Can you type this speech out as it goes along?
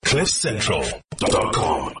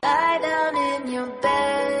CliffCentral.com. Lie down in your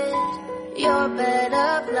bed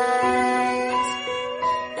of lies,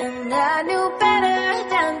 and I knew better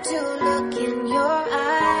than to look in your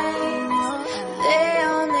eyes. They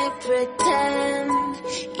only pretend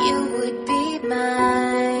you would be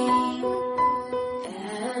mine.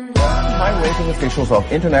 High-ranking officials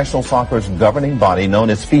of international soccer's governing body, known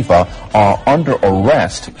as FIFA, are under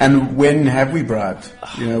arrest. And when have we bribed?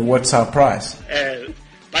 What's our price?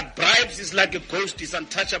 But bribes is like a ghost, it's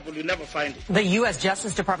untouchable, you never find it. The U.S.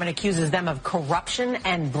 Justice Department accuses them of corruption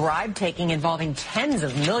and bribe-taking involving tens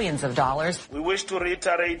of millions of dollars. We wish to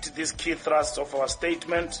reiterate these key thrusts of our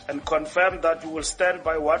statement and confirm that we will stand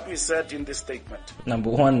by what we said in this statement. Number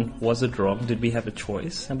one, was it wrong? Did we have a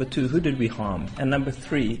choice? Number two, who did we harm? And number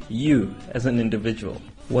three, you as an individual.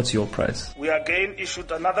 What's your price? We again issued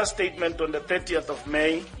another statement on the 30th of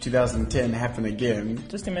May. 2010 happened again.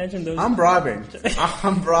 Just imagine those... I'm bribing.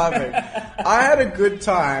 I had a good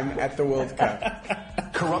time at the World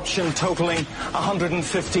Cup. Corruption totaling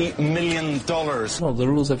 $150 million. Well, the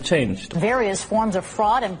rules have changed. Various forms of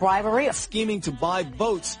fraud and bribery. Scheming to buy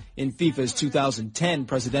votes in FIFA's 2010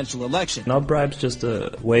 presidential election. Now bribe's just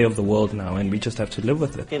a way of the world now, and we just have to live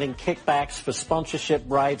with it. Getting kickbacks for sponsorship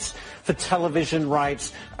rights, for television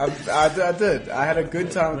rights. I did. I had a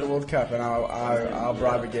good time at the World Cup, and I'll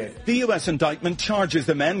bribe again. The U.S. indictment charges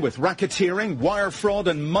the men with racketeering, wire fraud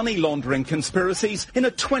and money laundering conspiracies in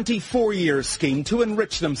a 24-year scheme to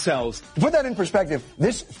enrich themselves. To put that in perspective,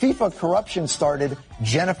 this FIFA corruption started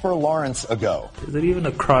Jennifer Lawrence ago. Is it even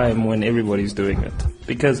a crime when everybody's doing it?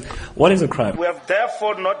 Because what is a crime? We have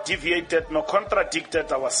therefore not deviated nor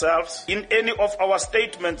contradicted ourselves in any of our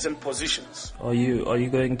statements and positions. Are you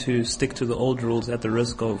going to stick to the old rules at the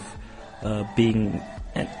risk of being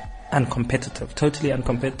uncompetitive, totally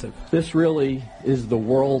uncompetitive? This really is the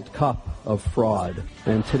World Cup of fraud,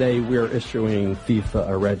 and today we're issuing FIFA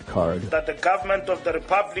a red card. That the government of the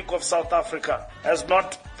Republic of South Africa has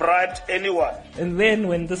not bribed anyone. And then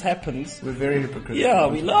when this happens, we're very hypocritical. Yeah,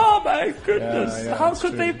 oh my goodness, yeah, how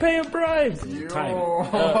could they pay a bribe?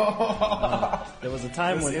 There was a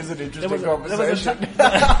time when... This is an interesting conversation.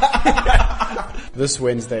 This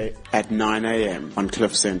Wednesday at 9 a.m. on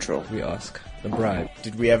Cliff Central. We ask, the bribe.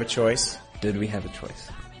 Did we have a choice? Did we have a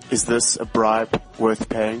choice? Is this a bribe worth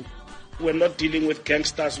paying? We're not dealing with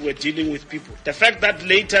gangsters, we're dealing with people. The fact that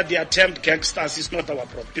later they are termed gangsters is not our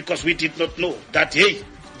problem, because we did not know that, hey,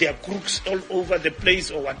 there are crooks all over the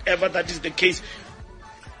place or whatever that is the case.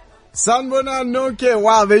 Sanbona Noke.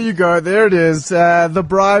 Wow, there you go. There it is. The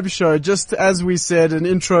Bribe Show. Just as we said, an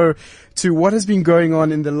intro to what has been going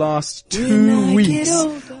on in the last 2 weeks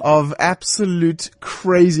of absolute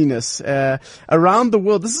craziness around the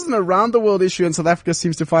world. This is an around the world issue, and South Africa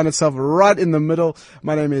seems to find itself right in the middle.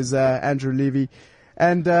 My name is Andrew Levy.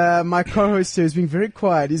 And my co-host here is being very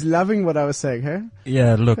quiet. He's loving what I was saying, huh?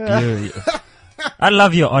 Yeah, look, I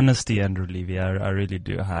love your honesty, Andrew Levy. I really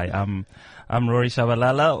do. Hi, I'm Rory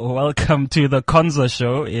Shabalala. Welcome to the Konzo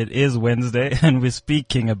Show. It is Wednesday, and we're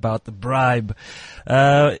speaking about the bribe.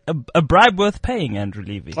 A bribe worth paying, Andrew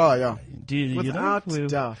Levy. Oh, yeah. Without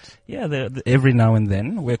doubt. Yeah, every now and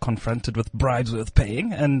then we're confronted with bribes worth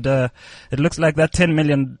paying, and it looks like that $10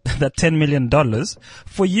 million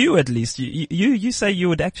for you, at least. You say you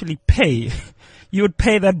would actually pay. You would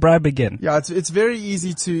pay that bribe again. Yeah, it's very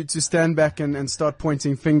easy to stand back and start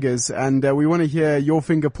pointing fingers, and we want to hear your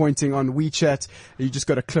finger pointing on WeChat. You just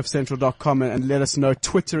go to cliffcentral.com and let us know.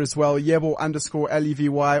 Twitter as well,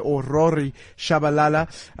 Yebo_Levy or Rory Shabalala.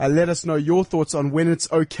 Let us know your thoughts on when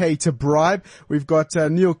it's okay to bribe. We've got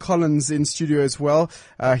Neil Collins in studio as well.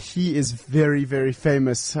 He is very, very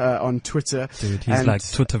famous on Twitter. Dude, he's like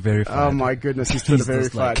Twitter verified. Oh my goodness, he's Twitter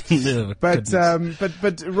verified.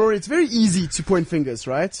 But Rory, it's very easy to point fingers,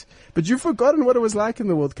 right? But you've forgotten what it was like in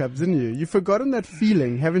the World Cup, didn't you? You've forgotten that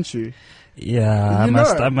feeling, haven't you? Yeah,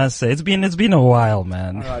 I must say it's been a while,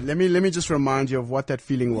 man. All right, let me just remind you of what that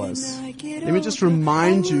feeling was. Let me just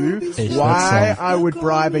remind you why I would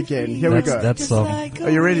bribe again. Here we go. That song. Are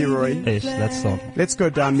you ready, Rory? That song. Let's go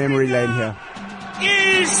down memory lane here.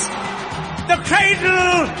 Is the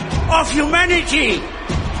cradle of humanity.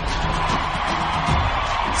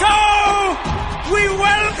 So we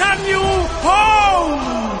welcome you home.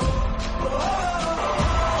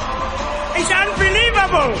 It's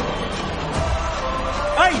unbelievable.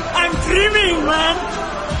 Hey, I'm dreaming, man.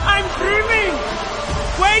 I'm dreaming.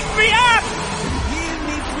 Wake me up.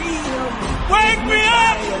 Wake me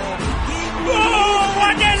up. Oh,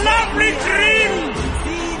 what a lovely dream.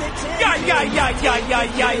 Yeah.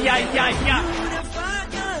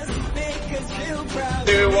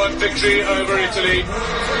 2-1 victory over Italy,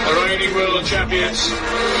 the reigning world champions.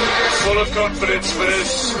 full of confidence for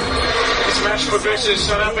this match progresses.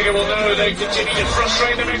 South Africa will know they continue to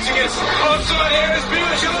frustrate the Mexicans. Onside here is Pio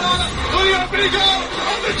Shabalala for the opening goal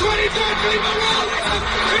of the 23rd FIFA World Cup.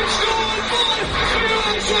 It's scored by Pio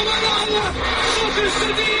Shabalala. Soccer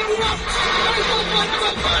City erupts. There's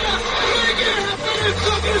Bafana. Make it happen in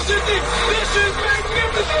Soccer City. This is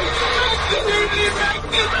magnificent. Absolutely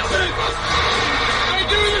magnificent. They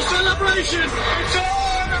do the celebration. It's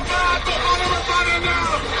all about Bafana now.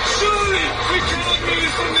 Surely we cannot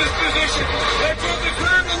move from this position. They've got the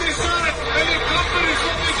crowd on their side and their confidence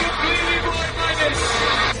will be completely buoyed by this.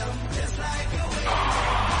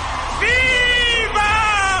 Viva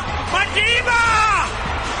Madiba!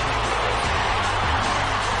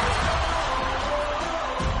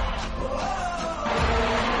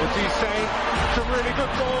 What's he saying? It's a really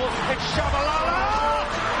good ball. It's Shabalala!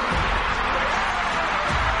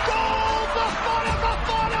 Goal! Bafana!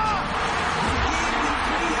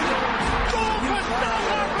 Goal for South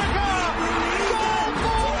Africa! Goal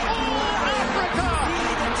for all Africa!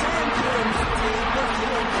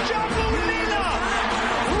 Jambulila!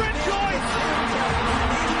 Rejoice!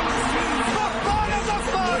 Bafana has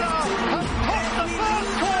popped the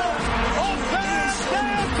first goal of their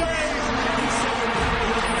day!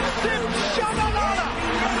 Sim Shabalala!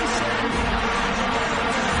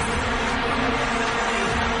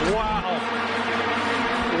 Wow!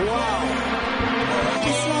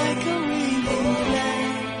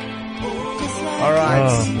 All right,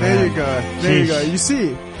 Oh, there you man. go. There you Sheesh. go.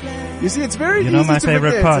 You see, it's very You know easy my to favorite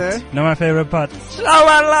forget, part. eh? Know my favorite part. That's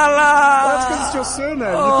because it's your surname.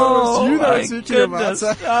 You thought it was you that was speaking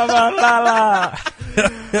about.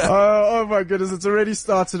 Oh my goodness, it's already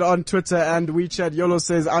started on Twitter and WeChat. Yolo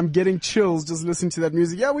says, I'm getting chills just listening to that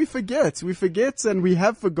music. Yeah, we forget and we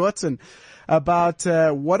have forgotten about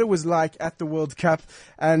what it was like at the World Cup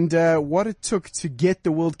and what it took to get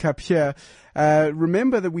the World Cup here.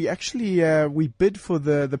 Remember that we actually we bid for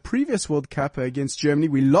the previous World Cup against Germany.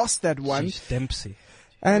 We lost that one. Jeez, Dempsey.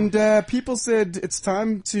 And people said it's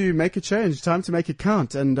time to make a change, time to make it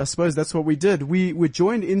count. And I suppose that's what we did. We were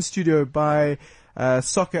joined in studio by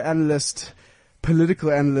soccer analyst,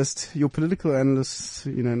 political analyst. Your political analyst,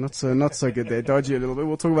 you know, not so good there. Dodgy a little bit.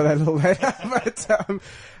 We'll talk about that a little later.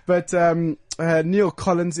 But Neil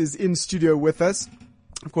Collins is in studio with us.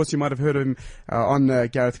 Of course, you might have heard him on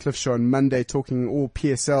Gareth Cliff show on Monday talking all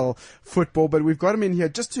PSL football, but we've got him in here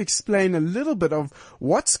just to explain a little bit of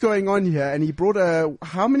what's going on here. And he brought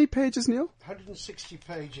how many pages, Neil? 160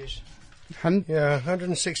 pages.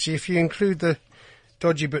 160. If you include the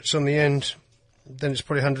dodgy bits on the end, then it's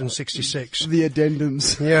probably 166. The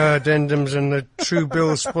addendums. Yeah, addendums and the true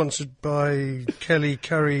bill sponsored by Kelly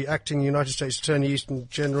Curry, acting United States Attorney, Eastern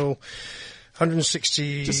General.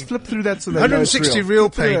 160. Just flip through that so that 160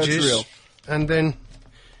 real pages, real. And then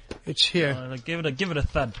it's here. Give it a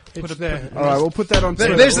thud. Put it there. All right, we'll put that on.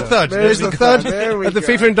 There's the thud. There's the thud there at the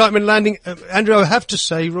FIFA indictment landing. Andrew, I have to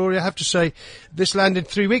say, Rory, I have to say, this landed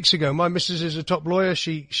 3 weeks ago. My missus is a top lawyer.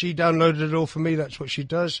 She downloaded it all for me. That's what she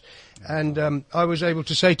does. And I was able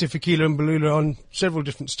to say to Fikile Mbalula on several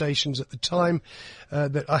different stations at the time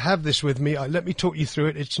that I have this with me. Let me talk you through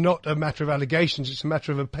it. It's not a matter of allegations. It's a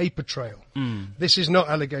matter of a paper trail. This is not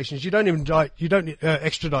allegations. You don't even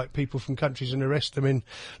extradite people from countries and arrest them in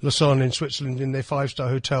Lausanne in Switzerland in their 5-star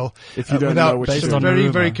hotel if you don't know without some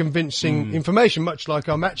very convincing information, much like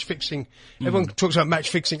our match fixing. Everyone talks about match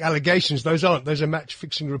fixing allegations. Those aren't. Those are match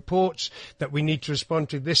fixing reports that we need to respond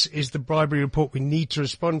to. This is the bribery report we need to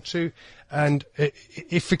respond to. And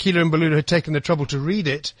if Fikile Mbalula had taken the trouble to read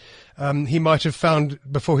it, he might have found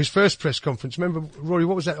before his first press conference. Remember, Rory,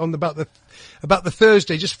 what was that on about the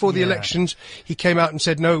Thursday just before the elections? He came out and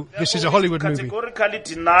said, "No, this is a Hollywood movie." Categorically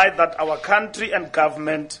deny that our country and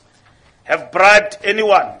government have bribed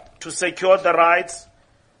anyone to secure the rights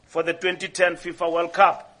for the 2010 FIFA World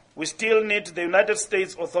Cup. We still need the United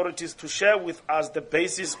States authorities to share with us the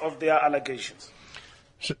basis of their allegations.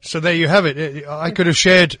 So there you have it. I could have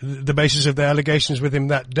shared the basis of the allegations with him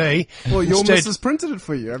that day. Well, your missus printed it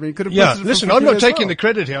for you. I mean, you could have yeah, printed it listen, for I'm not as taking well. the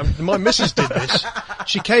credit here. My missus did this.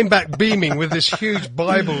 She came back beaming with this huge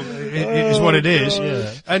Bible, is what it is.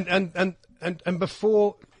 Yeah. And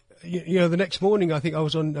before, you know, the next morning, I think I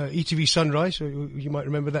was on ETV Sunrise. So you might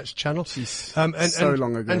remember that channel. So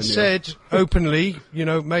long ago. And said openly, you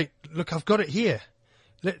know, mate, look, I've got it here.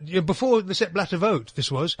 Before the Sepp Blatter vote,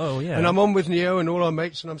 this was. Oh, yeah. And I'm on with Neo and all our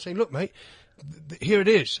mates, and I'm saying, look, mate, here it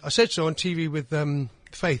is. I said so on TV with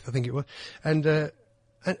Faith, I think it was. And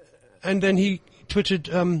then he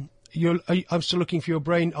tweeted I'm still looking for your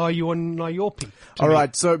brain. Are you on Niobe? All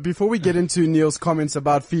right. So before we get into Neil's comments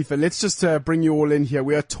about FIFA, let's just bring you all in here.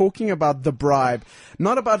 We are talking about the bribe,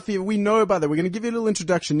 not about FIFA. We know about that. We're going to give you a little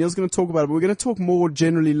introduction. Neil's going to talk about it, but we're going to talk more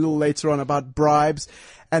generally a little later on about bribes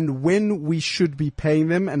and when we should be paying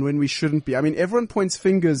them and when we shouldn't be. I mean, everyone points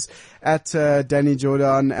fingers at Danny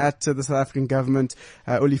Jordan, at the South African government,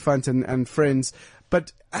 Olifant and friends.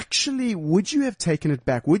 But actually, would you have taken it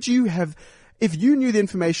back? Would you have, if you knew the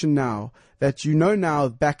information now that you know now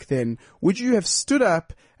back then, would you have stood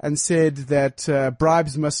up and said that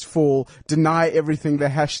bribes must fall, deny everything, the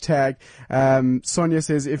hashtag? Sonia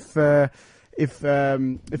says if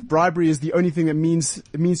bribery is the only thing that means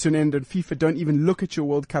to an end, and FIFA don't even look at your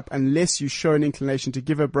World Cup unless you show an inclination to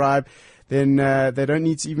give a bribe, then they don't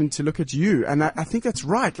need to even to look at you. And I think that's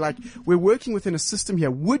right. Like, we're working within a system here.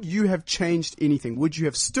 Would you have changed anything? Would you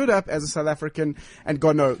have stood up as a South African and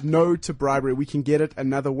gone, no to bribery, we can get it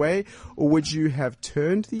another way? Or would you have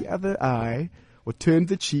turned the other eye or turned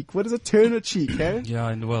the cheek? What is it? Turn a cheek, eh?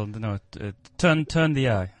 Yeah, well, no, turn the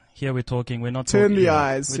eye. Here we're talking, we're not turn talking. The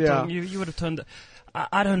eyes, yeah. You would have turned.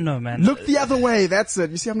 I don't know, man. Look the other way. That's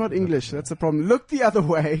it. You see, I'm not English. That's the problem. Look the other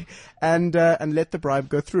way and let the bribe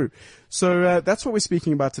go through. So, that's what we're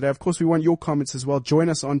speaking about today. Of course, we want your comments as well. Join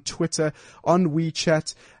us on Twitter, on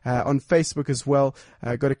WeChat, on Facebook as well.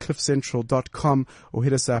 Go to cliffcentral.com or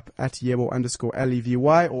hit us up at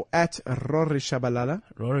Yebo_LEVY or at Rory Shabalala.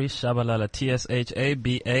 Rory Shabalala,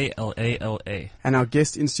 TSHABALALA. And our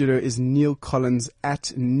guest in studio is Neil Collins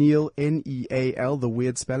at Neil, Neal, the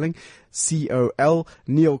weird spelling, COL.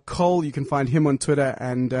 Neil Cole, you can find him on Twitter,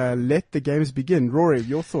 and let the games begin. Rory,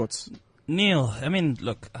 your thoughts? Neil, I mean,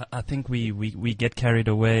 look, I think we get carried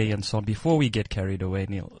away and so on. Before we get carried away,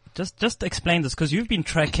 Neil, just explain this, because you've been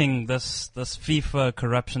tracking this FIFA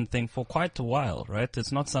corruption thing for quite a while, right?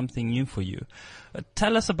 It's not something new for you.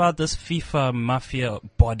 Tell us about this FIFA mafia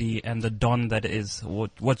body and the don that is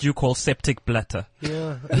what you call Septic Blatter.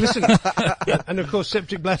 Yeah, listen, and of course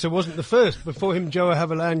Septic Blatter wasn't the first. Before him, João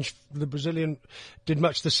Havelange, the Brazilian, did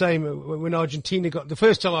much the same. When Argentina got, the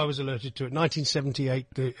first time I was alerted to it,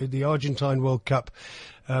 1978, the Argentine World Cup.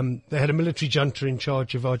 They had a military junta in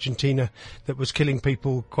charge of Argentina that was killing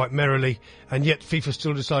people quite merrily, and yet FIFA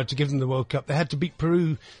still decided to give them the World Cup. They had to beat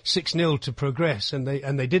Peru 6-0 to progress, and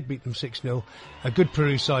they did beat them 6-0, a good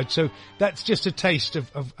Peru side. So that's just a taste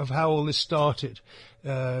of how all this started.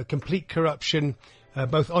 Complete corruption,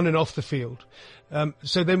 both on and off the field.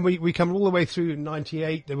 So then we come all the way through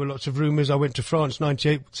 98. There were lots of rumours. I went to France,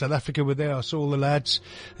 98. South Africa were there. I saw all the lads.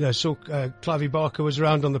 I saw Clivey Barker was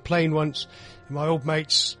around on the plane once. My old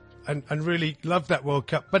mates, and really loved that World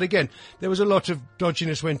Cup. But again, there was a lot of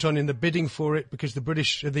dodginess went on in the bidding for it, because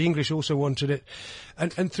the English also wanted it.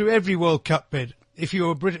 And through every World Cup bid, if you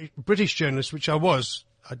were a British journalist, which I was,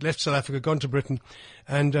 I'd left South Africa, gone to Britain,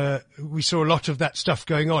 and we saw a lot of that stuff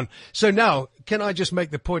going on. So now, can I just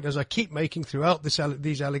make the point, as I keep making throughout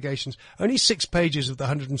these allegations, only 6 pages of the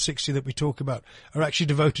 160 that we talk about are actually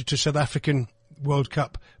devoted to South African World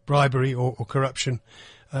Cup bribery or corruption.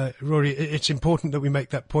 Rory, it's important that we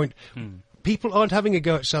make that point. People aren't having a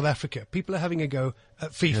go at South Africa. People are having a go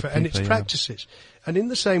at FIFA and its practices. And in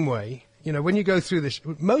the same way, you know, when you go through this,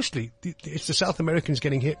 mostly it's the South Americans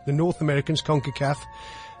getting hit, the North Americans, CONCACAF.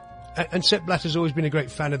 And Sepp Blatter's always been a great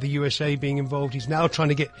fan of the USA being involved. He's now trying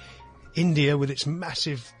to get India, with its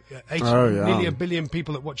massive 80 billion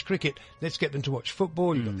people that watch cricket. Let's get them to watch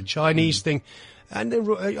football. You've got the Chinese thing. And then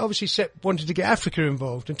obviously Sepp wanted to get Africa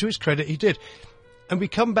involved. And to his credit, he did. And we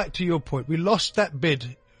come back to your point. We lost that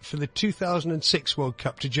bid for the 2006 World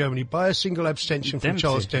Cup to Germany by a single abstention from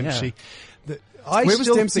Charles Dempsey. Yeah. Where was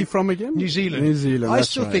Dempsey from again? New Zealand. New Zealand. I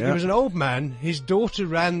still think he was an old man. His daughter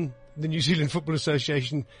ran the New Zealand Football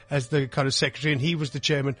Association as the kind of secretary, and he was the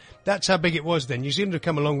chairman. That's how big it was then. New Zealand have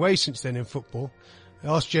come a long way since then in football.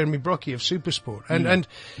 Ask Jeremy Brockie of Supersport. And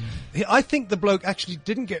I think the bloke actually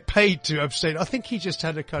didn't get paid to abstain. I think he just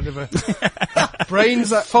had a kind of a brain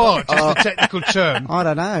fart, is the technical term. I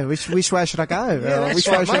don't know. Which way should I go? Yeah, which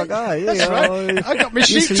way should I go? Yeah, that's right. I got my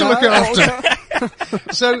sheep to look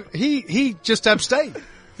after. So he just abstained.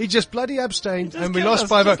 He just bloody abstained, and we lost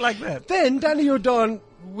by a vote. Like that. Then Danny Jordan,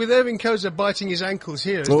 with Erwin Koza biting his ankles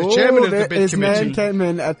here as the chairman of the bid his committee. Man came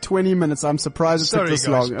in at 20 minutes. I'm surprised it took this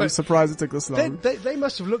long. I'm surprised it took this long. They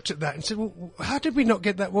must have looked at that and said, well, how did we not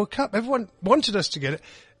get that World Cup? Everyone wanted us to get it.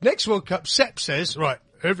 Next World Cup, Sepp says, right,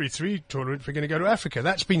 every 3 tournaments we're going to go to Africa.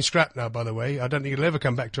 That's been scrapped now, by the way. I don't think it'll ever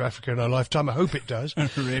come back to Africa in our lifetime. I hope it does.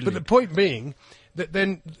 Really? But the point being that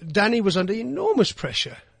then Danny was under enormous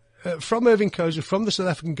pressure. from Irving Kozer, from the South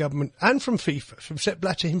African government, and from FIFA, from Sepp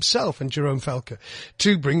Blatter himself and Jerome Falca,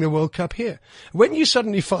 to bring the World Cup here. When you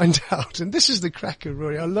suddenly find out, and this is the cracker,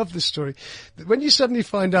 Rory, I love this story, that when you suddenly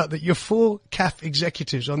find out that your 4 CAF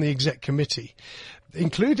executives on the exec committee,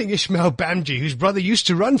 including Ismail Bamji, whose brother used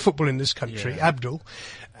to run football in this country, Abdul,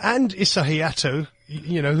 and Issa Hayatou,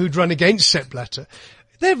 who'd run against Sepp Blatter,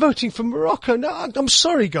 they're voting for Morocco. No, I'm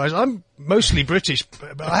sorry, guys. I'm mostly British,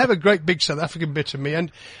 but I have a great big South African bit of me,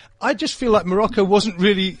 and I just feel like Morocco wasn't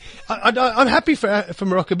really. I'm happy for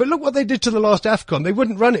Morocco, but look what they did to the last AFCON. They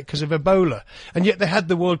wouldn't run it because of Ebola, and yet they had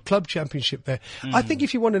the World Club Championship there. I think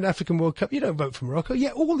if you want an African World Cup, you don't vote for Morocco.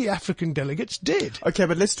 Yeah, all the African delegates did. Okay,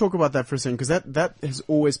 but let's talk about that for a second, because that has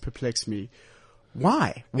always perplexed me.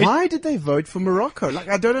 Why? Why did they vote for Morocco? Like,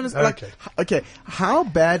 I don't understand. Okay, how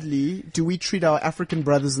badly do we treat our African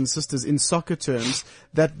brothers and sisters in soccer terms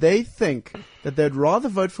that they think that they'd rather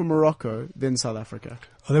vote for Morocco than South Africa?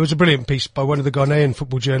 Well, there was a brilliant piece by one of the Ghanaian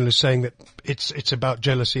football journalists saying that it's about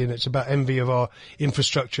jealousy and it's about envy of our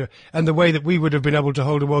infrastructure and the way that we would have been able to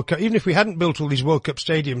hold a World Cup. Even if we hadn't built all these World Cup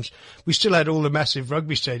stadiums, we still had all the massive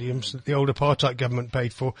rugby stadiums that the old apartheid government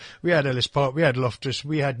paid for. We had Ellis Park, we had Loftus,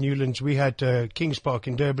 we had Newlands, we had Kings Park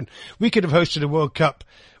in Durban. We could have hosted a World Cup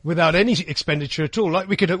without any expenditure at all. Like,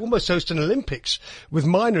 we could almost host an Olympics with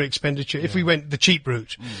minor expenditure if we went the cheap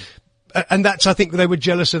route. And that's, I think they were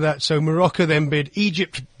jealous of that. So Morocco then bid,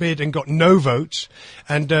 Egypt bid and got no votes,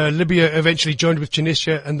 and Libya eventually joined with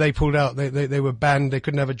Tunisia and they pulled out. They were banned. They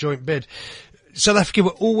couldn't have a joint bid. South Africa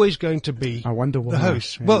were always going to be the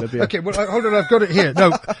host. Well, Libya. okay, well, hold on, I've got it here.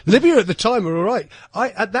 No, Libya at the time were all right.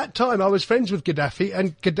 At that time, I was friends with Gaddafi,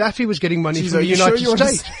 and Gaddafi was getting money from the United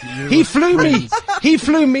States. He flew me. He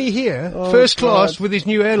flew me here, first class, with his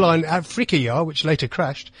new airline, Afrika, which later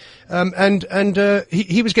crashed.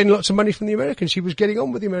 He was getting lots of money from the Americans. He was getting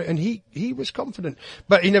on with the Americans, and he was confident.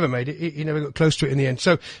 But he never made it. He never got close to it in the end.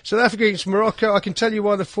 So South Africa against Morocco, I can tell you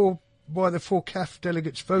why the four CAF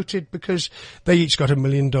delegates voted, because they each got $1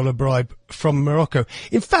 million bribe from Morocco.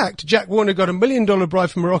 In fact, Jack Warner got $1 million bribe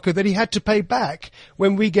from Morocco that he had to pay back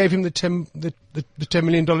when we gave him the $10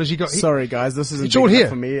 million he got. Sorry, guys, this isn't it's all here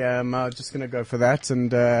for me. I'm just going to go for that.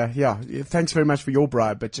 And thanks very much for your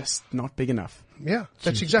bribe, but just not big enough. Yeah,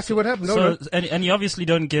 that's exactly what happened. So, and you obviously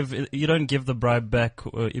don't give the bribe back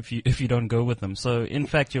if you don't go with them. So, in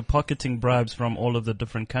fact, you're pocketing bribes from all of the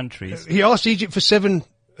different countries. He asked Egypt for $7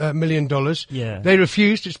 million. Yeah. They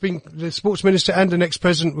refused. It's been, the sports minister and the next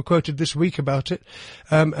president were quoted this week about it.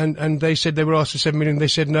 And they said they were asked for $7 million. They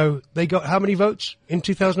said no. They got how many votes in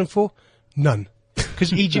 2004? None.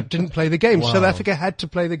 Because Egypt didn't play the game. Wow. South Africa had to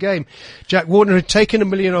play the game. Jack Warner had taken $1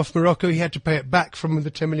 million off Morocco. He had to pay it back from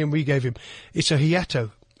the $10 million we gave him. It's a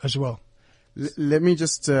hiato as well. Let me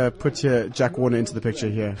just put Jack Warner into the picture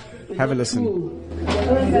here. Have a listen.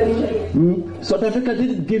 South Africa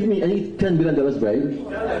didn't give me any $10 million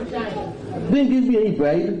bribe. Didn't give me any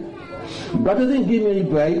bribe. Brother didn't give me any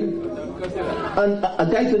bribe. And a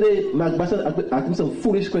guy today, Mark Basson, asked him some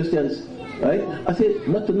foolish questions. Right? I said,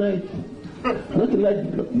 not tonight. Not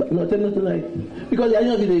tonight. Not tonight. Because at the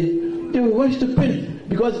end of the day, they will rush to print.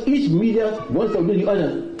 Because each media wants to do the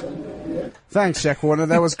honor. Thanks, Jack Warner.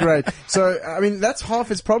 That was great. So, I mean, that's half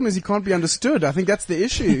his problem, is he can't be understood. I think that's the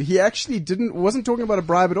issue. He actually wasn't talking about a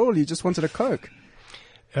bribe at all. He just wanted a Coke.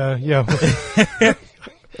 Yeah.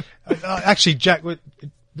 Actually,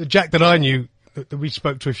 the Jack that I knew, that we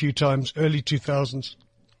spoke to a few times, early 2000s,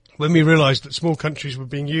 when we realised that small countries were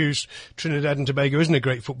being used, Trinidad and Tobago isn't a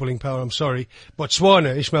great footballing power, I'm sorry.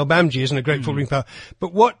 Botswana, Ismail Bamji isn't a great footballing power.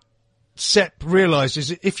 But what Sepp realised is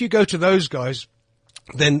that if you go to those guys,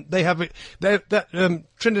 then they have it.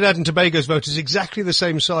 Trinidad and Tobago's vote is exactly the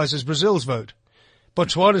same size as Brazil's vote.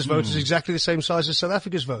 Botswana's vote is exactly the same size as South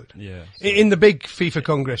Africa's vote. Yeah. In the big FIFA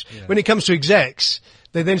Congress. Yeah. When it comes to execs,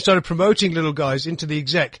 they then started promoting little guys into the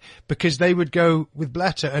exec because they would go with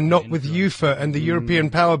Blatter and not with UFA and the European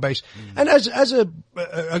power base. And as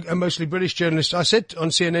a mostly British journalist, I said on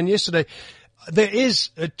CNN yesterday, there is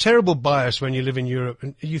a terrible bias when you live in Europe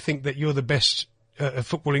and you think that you're the best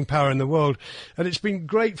footballing power in the world. And it's been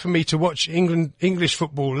great for me to watch English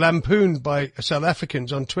football lampooned by South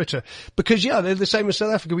Africans on Twitter because, they're the same as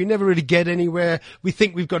South Africa. We never really get anywhere. We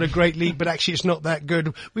think we've got a great league, but actually it's not that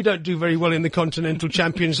good. We don't do very well in the Continental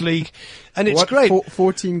Champions League. And it's great.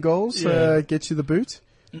 14 goals get you the boot?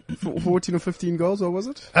 14 or 15 goals, or was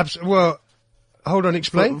it? Well, hold on,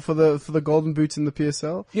 explain. For the golden boot in the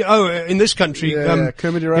PSL? Yeah, in this country,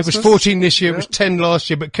 Kermit Erasmus? It was 14 this year, it was 10 last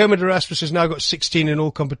year, but Kermit Erasmus has now got 16 in all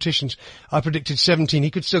competitions. I predicted 17. He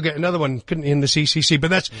could still get another one, couldn't he, in the CCC?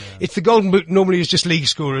 But it's the golden boot normally is just league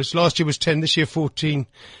scorers. Last year was 10, this year 14.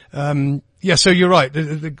 Yeah, so you're right.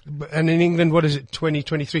 And in England, what is it,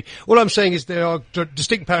 2023? All I'm saying is there are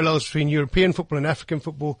distinct parallels between European football and African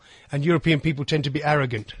football, and European people tend to be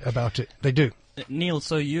arrogant about it. They do. Neil,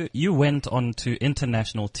 so you went on to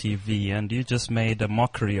international TV and you just made a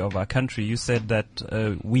mockery of our country. You said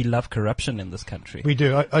that we love corruption in this country. We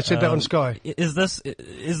do. I said that on Sky. Is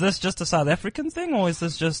this just a South African thing, or is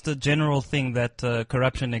this just a general thing that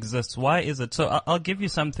corruption exists? Why is it? So I'll give you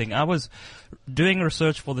something. I was doing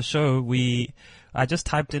research for the show. I just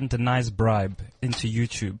typed in denies bribe into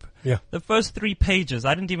YouTube. Yeah. The first 3 pages,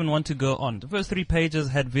 I didn't even want to go on. The first 3 pages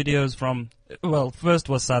had videos from, well, first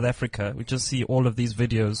was South Africa. We just see all of these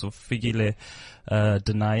videos of Fikile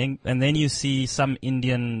denying. And then you see some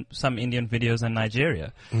Indian videos in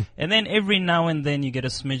Nigeria. And then every now and then you get a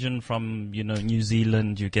smidgen from, New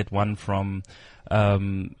Zealand. You get one from,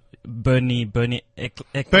 Bernie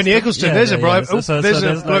Ecclestone. Bernie Ecclestone, Yeah, there's a bribe. yeah. So there's a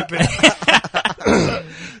there's bloke like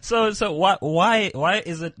So why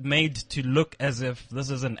is it made to look as if this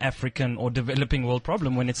is an African or developing world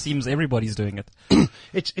problem when it seems everybody's doing it?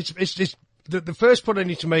 It's the first point I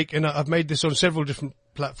need to make, and I've made this on several different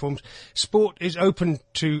platforms. Sport is open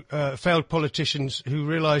to failed politicians who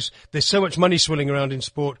realise there's so much money swirling around in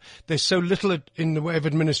sport. There's so little in the way of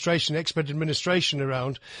administration, expert administration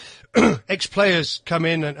around. Ex-players come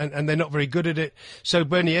in and they're not very good at it. So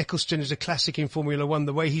Bernie Ecclestone is a classic in Formula One.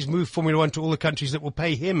 The way he's moved Formula One to all the countries that will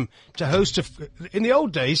pay him to host in the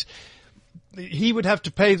old days, he would have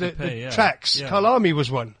to pay the tracks. Yeah. Kalami was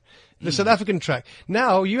one. The South African track.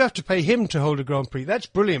 Now you have to pay him to hold a Grand Prix. That's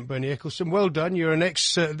brilliant, Bernie Ecclestone. Well done. You're an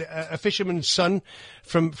a fisherman's son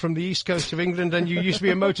from the east coast of England, and you used to be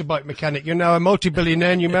a motorbike mechanic. You're now a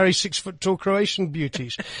multi-billionaire, and you marry 6-foot-tall Croatian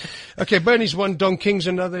beauties. Okay, Bernie's one. Don King's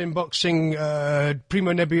another in boxing.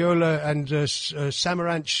 Primo Nebbiolo and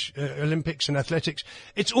Samaranch Olympics and athletics.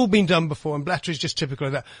 It's all been done before, and Blatter is just typical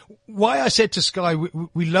of that. Why I said to Sky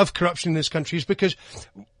we love corruption in this country is because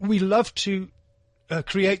we love to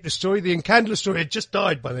create the story. The Nkandla story had just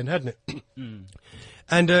died by then, hadn't it?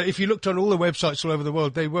 And if you looked on all the websites all over the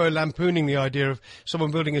world, they were lampooning the idea of someone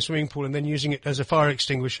building a swimming pool and then using it as a fire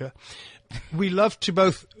extinguisher. We love to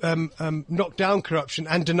both knock down corruption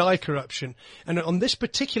and deny corruption. And on this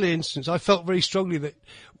particular instance, I felt very strongly that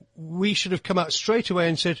we should have come out straight away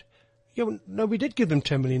and said, no, we did give them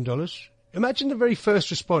 $10 million. Imagine the very first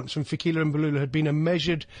response from Fikile Mbalula had been a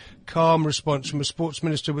measured, calm response from a sports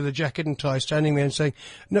minister with a jacket and tie standing there and saying,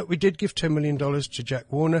 no, we did give $10 million to Jack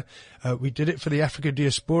Warner. We did it for the Africa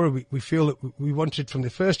diaspora. We feel that we wanted from the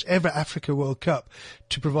first ever Africa World Cup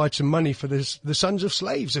to provide some money for the sons of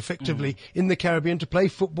slaves, effectively, in the Caribbean to play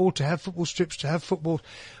football, to have football strips, to have football.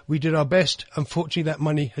 We did our best. Unfortunately, that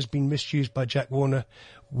money has been misused by Jack Warner.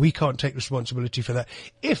 We can't take responsibility for that.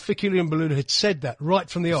 If Fikile Mbalula had said that right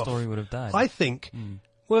from the off, story would have died. I think,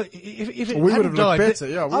 well, if it we hadn't died, better.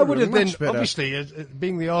 Yeah, I would have then, much better. obviously,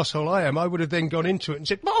 being the arsehole I am, I would have then gone into it and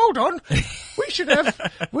said, well, hold on,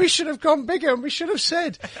 we should have gone bigger, and we should have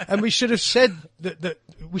said that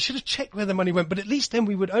we should have checked where the money went, but at least then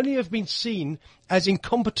we would only have been seen as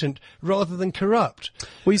incompetent rather than corrupt.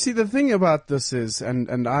 Well, you see, the thing about this is,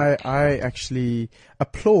 and I actually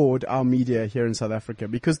applaud our media here in South Africa,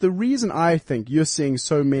 because the reason I think you're seeing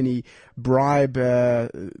so many bribe,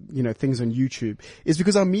 things on YouTube is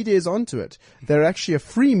because our media is onto it. They're actually a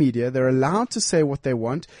free media. They're allowed to say what they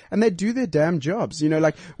want, and they do their damn jobs.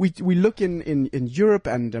 Like we look in Europe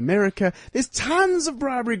and America, there's tons of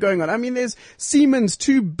bribery going on. I mean, there's Siemens,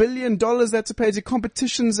 $2 billion that's paid to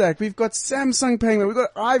Competitions Act. We've got Samsung paying money. We've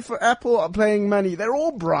got Apple paying money. They're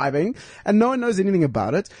all bribing, and no one knows anything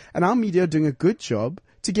about it. And our media are doing a good job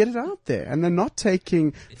to get it out there. And they're not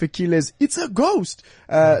taking Fikile's "it's a ghost"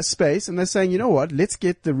 space, and they're saying, you know what, let's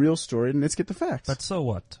get the real story and let's get the facts. But so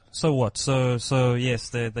what? So what? So yes,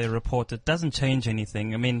 they report it. Doesn't change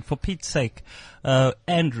anything. I mean, for Pete's sake,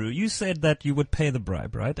 Andrew, you said that you would pay the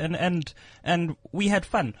bribe, right? And we had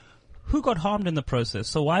fun. Who got harmed in the process?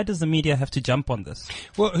 So why does the media have to jump on this?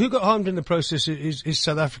 Well, who got harmed in the process is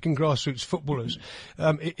South African grassroots footballers.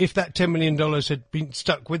 If that $10 million had been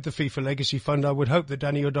stuck with the FIFA Legacy Fund, I would hope that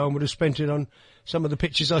Danny O'Donnell would have spent it on some of the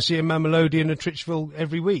pitches I see in Mamelodi and at Tritchville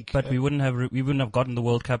every week. But we wouldn't have gotten the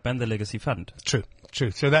World Cup and the Legacy Fund. True.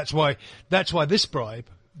 So that's why this bribe,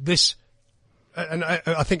 and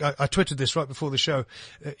I think I tweeted this right before the show.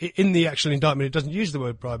 In the actual indictment, it doesn't use the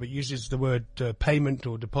word bribe. It uses the word payment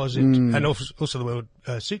or deposit, and also the word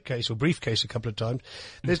suitcase or briefcase a couple of times.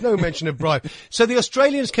 There's no mention of bribe. So the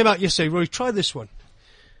Australians came out yesterday. Rory, try this one.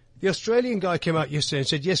 The Australian guy came out yesterday and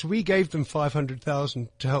said, yes, we gave them $500,000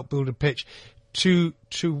 to help build a pitch to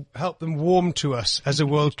help them warm to us as a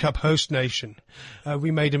World Cup host nation.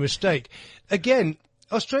 We made a mistake. Again,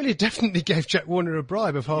 Australia definitely gave Jack Warner a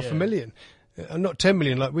bribe of $500,000. Not 10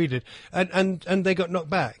 million like we did, and they got knocked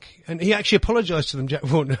back. And he actually apologised to them, Jack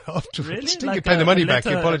Warner, afterwards. Didn't get paid the money back,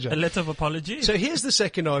 he apologised. A letter of apology? So here's the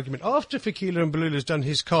second argument. After Fekila Mbalula's done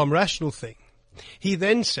his calm, rational thing, he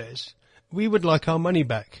then says, we would like our money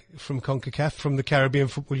back from CONCACAF, from the Caribbean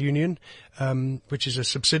Football Union, which is a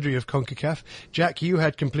subsidiary of CONCACAF. Jack, you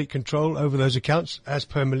had complete control over those accounts, as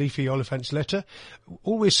per Malifi Oliphant's letter.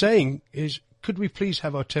 All we're saying is, could we please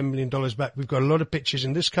have our $10 million back? We've got a lot of pitches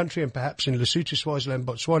in this country and perhaps in Lesotho, Swaziland,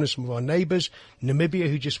 Botswana, some of our neighbours,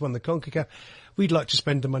 Namibia, who just won the CONCACAF. We'd like to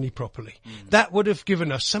spend the money properly. That would have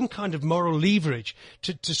given us some kind of moral leverage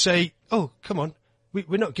to say, oh, come on,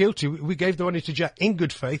 we're not guilty. We gave the money to Jack in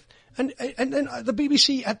good faith. And then the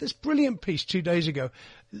BBC had this brilliant piece 2 days ago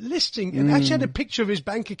listing, and actually had a picture of his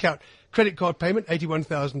bank account. Credit card payment,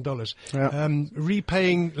 $81,000. Yeah.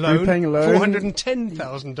 Repaying loan,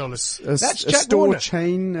 $410,000. That's Jack store Warner.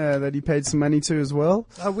 Chain that he paid some money to as well.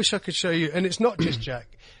 I wish I could show you. And it's not just Jack.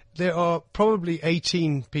 There are probably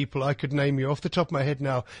 18 people I could name you off the top of my head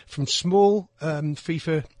now from small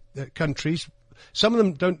FIFA countries. Some of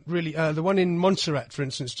them don't really, the one in Montserrat, for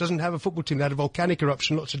instance, doesn't have a football team. They had a volcanic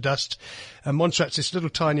eruption, lots of dust. Montserrat's this little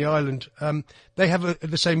tiny island. They have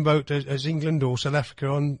the same vote as England or South Africa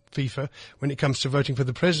on FIFA when it comes to voting for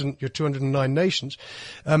the president, your 209 nations.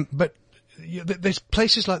 But there's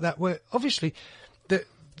places like that where obviously the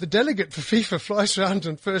delegate for FIFA flies around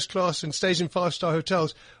in first class and stays in 5-star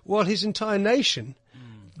hotels while his entire nation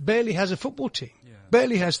barely has a football team.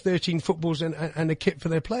 Barely has 13 footballs and a kit for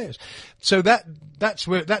their players. So that's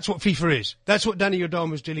what FIFA is. That's what Danny Jordan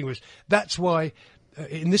was dealing with. That's why,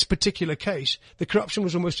 in this particular case, the corruption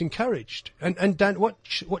was almost encouraged. And Dan, what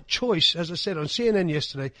choice, as I said on CNN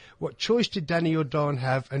yesterday, what choice did Danny Jordan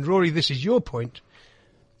have? And Rory, this is your point.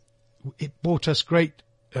 It brought us great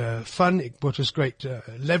fun. It brought us great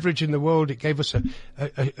leverage in the world. It gave us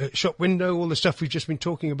a shop window, all the stuff we've just been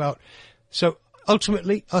talking about. So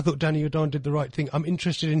ultimately, I thought Danny Jordan did the right thing. I'm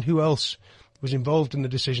interested in who else was involved in the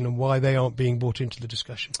decision and why they aren't being brought into the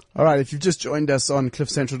discussion. All right, if you've just joined us on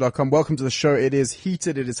cliffcentral.com, welcome to the show. It is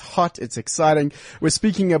heated, it is hot, it's exciting. We're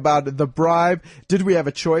speaking about the bribe. Did we have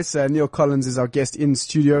a choice? Neil Collins is our guest in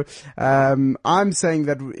studio. I'm saying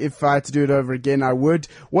that if I had to do it over again, I would.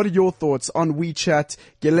 What are your thoughts on WeChat?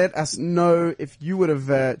 Let us know if you would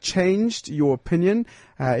have changed your opinion.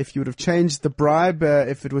 If you would have changed the bribe,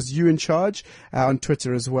 if it was you in charge, on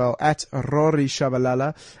Twitter as well, at Rory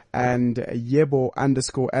Shabalala and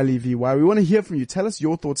Yebo_LEVY. We want to hear from you. Tell us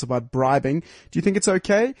your thoughts about bribing. Do you think it's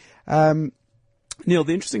okay? Neil,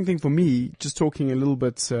 the interesting thing for me, just talking a little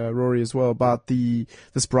bit, Rory, as well, about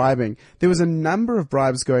this bribing, there was a number of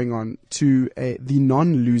bribes going on to the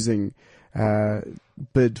non-losing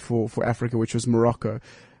bid for Africa, which was Morocco.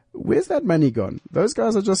 Where's that money gone? Those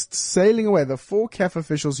guys are just sailing away. The 4 CAF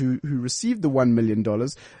officials who received the $1 million,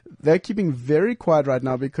 they're keeping very quiet right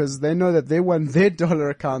now because they know that their dollar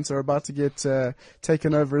accounts are about to get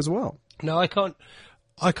taken over as well. No, I can't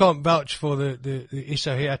vouch for the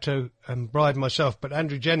Issa Hayatou bribe myself, but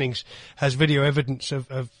Andrew Jennings has video evidence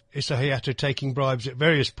of Issa Hayatou taking bribes at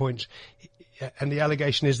various points. And the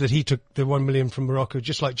allegation is that he took the $1 million from Morocco,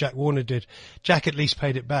 just like Jack Warner did. Jack at least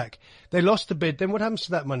paid it back. They lost the bid. Then what happens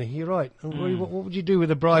to that money? You're right. What would you do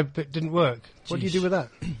with a bribe that didn't work? What do you do with that?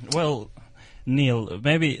 Well, Neil,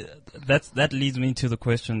 maybe that leads me to the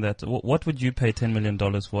question that what would you pay $10 million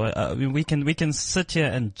for? I mean, we can sit here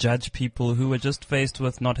and judge people who are just faced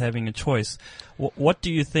with not having a choice. What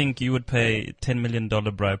do you think you would pay $10 million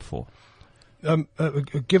bribe for?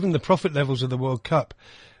 Given the profit levels of the World Cup,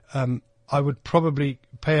 I would probably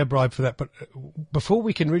pay a bribe for that. But before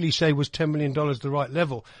we can really say was $10 million the right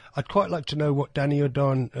level, I'd quite like to know what Danny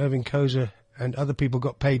Jordan, Irving Koza and other people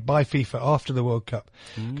got paid by FIFA after the World Cup.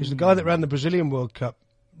 Because the guy that ran the Brazilian World Cup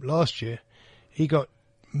last year, he got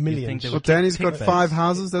millions. Well, Danny's got 5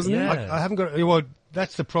 houses, doesn't he? I haven't got... Well,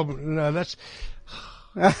 that's the problem. No, that's...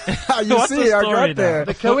 You see, I got there.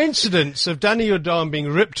 The coincidence of Danny Jordan being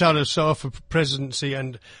ripped out of SAFA presidency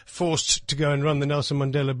and forced to go and run the Nelson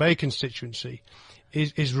Mandela Bay constituency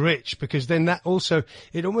is rich, because then that also,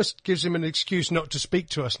 it almost gives him an excuse not to speak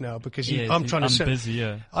to us now, because I'm busy,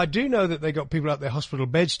 yeah. I do know that they got people out their hospital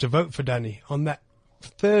beds to vote for Danny on that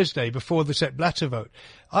Thursday before the Sepp Blatter vote.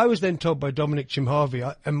 I was then told by Dominic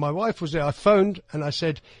Chimharvey, and my wife was there, I phoned and I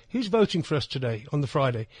said, who's voting for us today on the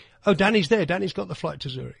Friday? Oh, Danny's there. Danny's got the flight to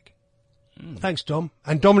Zurich. Thanks, Dom.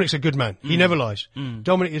 And Dominic's a good man. He never lies.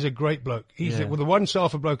 Dominic is a great bloke. He's the one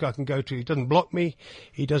SAFA bloke I can go to. He doesn't block me.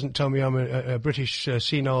 He doesn't tell me I'm a British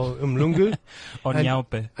senile umlungu.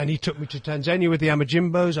 And he took me to Tanzania with the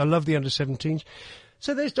Amajimbos. I love the under-17s.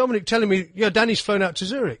 So there's Dominic telling me, Danny's flown out to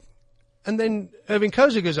Zurich. And then Irving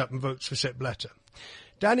Koza goes up and votes for Sepp Blatter.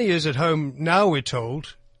 Danny is at home now, we're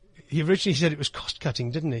told. He originally said it was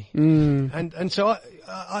cost-cutting, didn't he? And so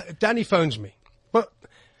Danny phones me. But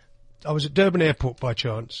I was at Durban Airport by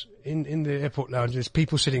chance, in the airport lounge. There's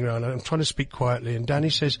people sitting around, and I'm trying to speak quietly. And Danny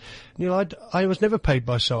says, Neil, I was never paid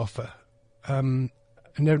by SAFA. I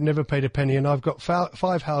never paid a penny, and I've got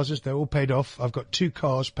 5 houses. They're all paid off. I've got 2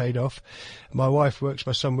 cars paid off. My wife works,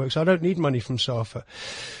 my son works. I don't need money from SAFA.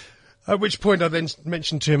 At which point I then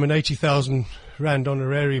mentioned to him an 80,000 rand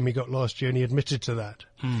honorarium he got last year, and he admitted to that.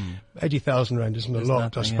 80,000 rand isn't a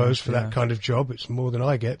lot, I suppose, for that kind of job. It's more than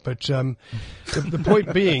I get. But the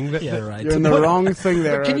point being that... You're in the wrong thing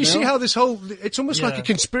there. But can you see how this whole... It's almost like a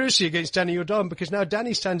conspiracy against Danny Jordan, because now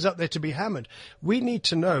Danny stands up there to be hammered. We need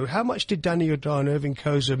to know, how much did Danny Jordan, Irving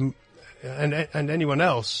Koza, and anyone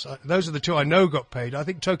else, those are the 2 I know got paid. I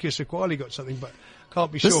think Tokyo Sequali got something, but... Can't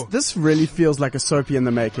be sure. This really feels like a soapy in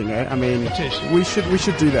the making, eh? I mean, we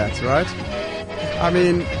should do that, right? I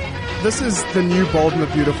mean, this is the new Bold and the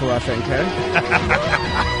Beautiful, I think, eh?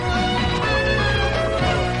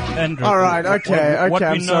 Andrew, all right, okay.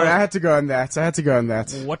 I'm sorry, I had to go on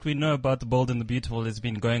that. What we know about the Bold and the Beautiful has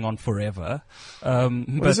been going on forever.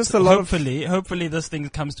 But just hopefully this thing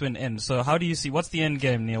comes to an end. So how do you see, what's the end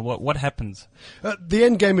game, Neil? What happens? The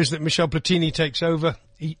end game is that Michel Platini takes over.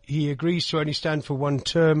 He agrees to only stand for 1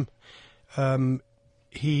 term.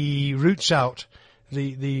 He roots out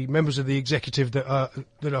the members of the executive that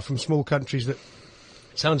are from small countries. That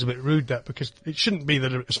sounds a bit rude, that, because it shouldn't be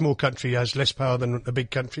that a small country has less power than a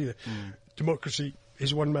big country. Democracy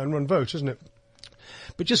is one man, one vote, isn't it?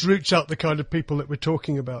 But just roots out the kind of people that we're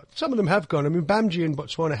talking about. Some of them have gone. I mean, Bamji in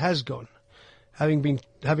Botswana has gone.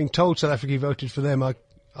 Having told South Africa he voted for them,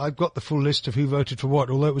 I've got the full list of who voted for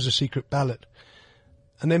what, although it was a secret ballot.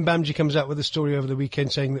 And then Bamji comes out with a story over the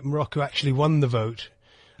weekend saying that Morocco actually won the vote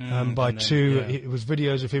by 2. It was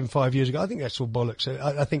videos of him 5 years ago. I think that's all bollocks.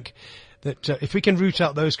 I think that if we can root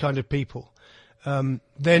out those kind of people,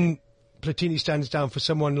 then Platini stands down for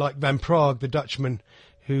someone like Van Praag, the Dutchman,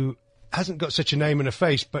 who hasn't got such a name and a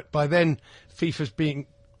face, but by then FIFA's being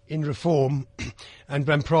in reform, and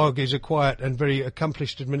Van Praag is a quiet and very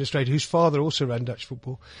accomplished administrator whose father also ran Dutch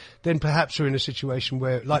football, then perhaps we're in a situation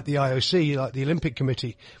where, like the IOC, like the Olympic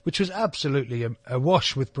Committee, which was absolutely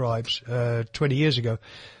awash with bribes 20 years ago,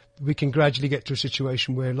 we can gradually get to a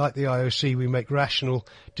situation where, like the IOC, we make rational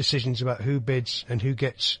decisions about who bids and who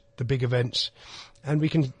gets the big events, and we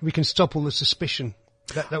can stop all the suspicion.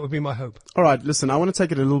 That would be my hope. All right, listen, I want to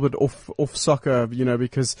take it a little bit off soccer,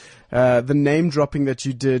 because the name dropping that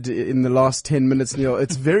you did in the last 10 minutes, Neil,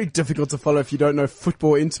 it's very difficult to follow if you don't know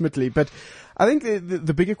football intimately. But I think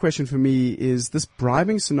the bigger question for me is this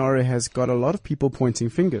bribing scenario has got a lot of people pointing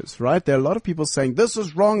fingers, right? There are a lot of people saying, this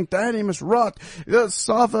is wrong, Danny must rot,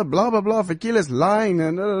 Safa, blah, blah, blah, Fikile's lying,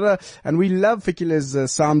 and we love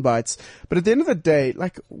Fikile's sound bites. But at the end of the day,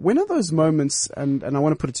 like, when are those moments, and I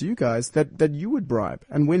want to put it to you guys, that you would bribe?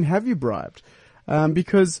 And when have you bribed?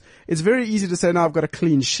 Because it's very easy to say, no, I've got a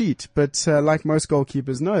clean sheet, but like most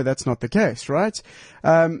goalkeepers, no, that's not the case, right?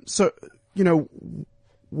 So,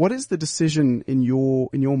 what is the decision in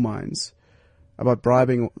your minds about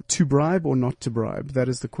bribing, to bribe or not to bribe? That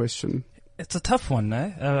is the question. It's a tough one,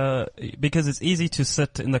 because it's easy to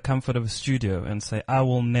sit in the comfort of a studio and say, I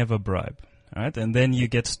will never bribe. Right, and then you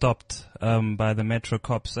get stopped by the Metro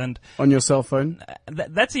cops, and on your cell phone.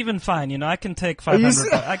 That's even fine. I can take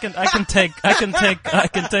 500. I can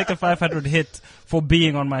take a 500 hit for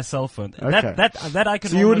being on my cell phone. Okay. That I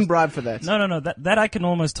can. So you wouldn't bribe for that? No. That I can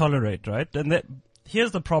almost tolerate, right? And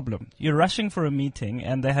here's the problem: you're rushing for a meeting,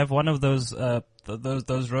 and they have one of those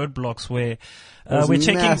roadblocks where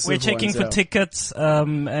we're checking for tickets,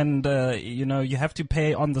 and you have to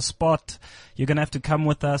pay on the spot. You're gonna have to come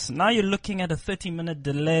with us. Now you're looking at a 30-minute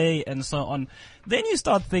delay and so on. Then you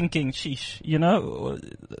start thinking, sheesh,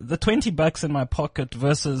 the $20 in my pocket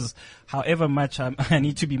versus however much I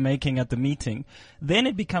need to be making at the meeting. Then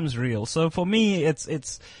it becomes real. So for me,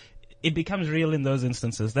 it becomes real in those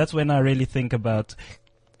instances. That's when I really think about.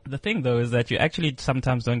 The thing, though, is that you actually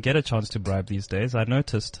sometimes don't get a chance to bribe these days. I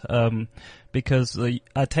noticed, because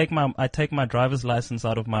I take my driver's license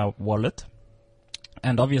out of my wallet,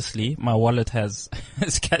 and obviously my wallet has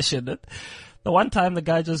cash in it. The one time the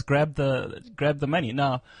guy just grabbed the money.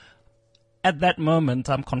 Now, at that moment,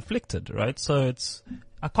 I'm conflicted, right? So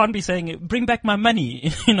I can't be saying, bring back my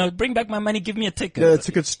money, bring back my money, give me a ticket. Yeah,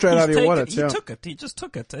 took it straight out of your wallet, He took it, he just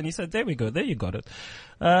took it, and he said, there we go, there you got it.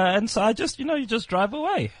 And so I just, you just drive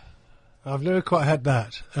away. I've never quite had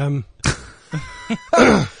that.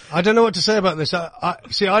 I don't know what to say about this. I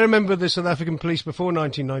remember the South African police before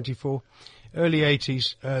 1994, early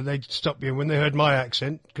 80s. They'd stop you, and when they heard my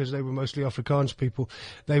accent, because they were mostly Afrikaans people,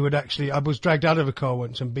 they would actually. I was dragged out of a car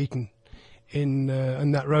once and beaten in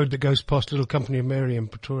that road that goes past Little Company of Mary in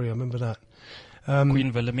Pretoria. I remember that.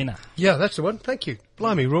 Queen Wilhelmina. Yeah, that's the one. Thank you.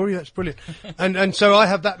 Blimey, Rory, that's brilliant. and so I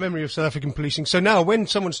have that memory of South African policing. So now when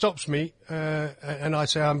someone stops me, and I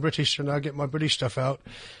say I'm British and I get my British stuff out,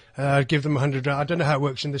 give them 100 rand. I don't know how it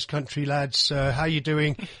works in this country, lads. How you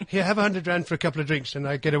doing? Here, have 100 rand for a couple of drinks, and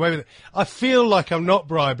I get away with it. I feel like I'm not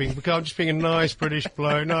bribing because I'm just being a nice British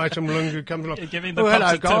bloke, nice Mlungu comes along.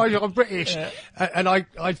 Hello guys, I'm British. Yeah. And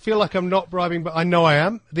I feel like I'm not bribing, but I know I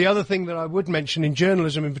am. The other thing that I would mention in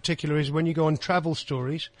journalism in particular is when you go on travel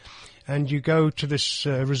stories and you go to this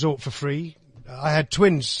resort for free. I had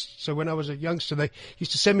twins, so when I was a youngster, they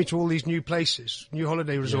used to send me to all these new places, new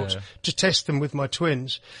holiday resorts, to test them with my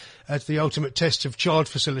twins as the ultimate test of child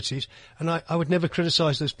facilities. And I would never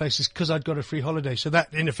criticise those places because I'd got a free holiday. So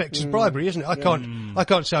that, in effect, is bribery, isn't it? I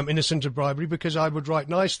can't say I'm innocent of bribery because I would write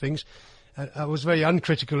nice things. I was very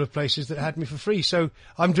uncritical of places that had me for free. So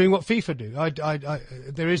I'm doing what FIFA do.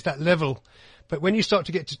 There is that level. But when you start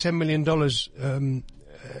to get to $10 million,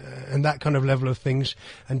 and that kind of level of things,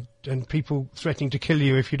 and people threatening to kill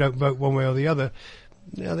you if you don't vote one way or the other,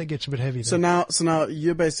 yeah, that gets a bit heavy. So now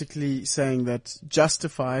you're basically saying that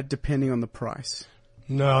justified depending on the price.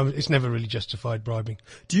 No, it's never really justified bribing.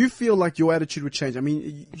 Do you feel like your attitude would change? I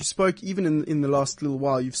mean, you spoke, even in the last little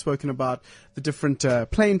while, you've spoken about the different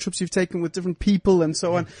plane trips you've taken with different people and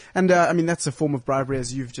so on. And I mean, that's a form of bribery,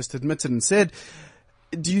 as you've just admitted and said.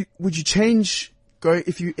 Would you change?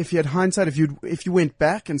 If you had hindsight, if you went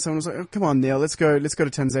back and someone was like, "Oh, come on, Neil, let's go to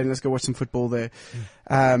Tanzania, let's go watch some football there,"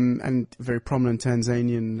 and very prominent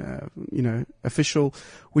Tanzanian, official,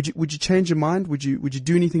 would you change your mind? Would you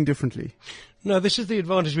do anything differently? No, this is the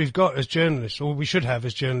advantage we've got as journalists, or we should have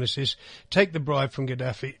as journalists, is take the bribe from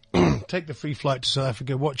Gaddafi, take the free flight to South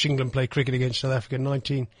Africa, watch England play cricket against South Africa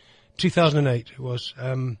in 2008 it was,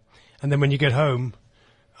 and then when you get home,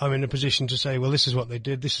 I'm in a position to say, well, this is what they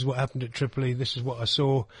did, this is what happened at Tripoli, this is what I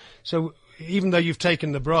saw. So even though you've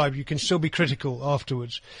taken the bribe, you can still be critical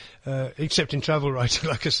afterwards, except in travel writing,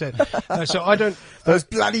 like I said. So I don't... Those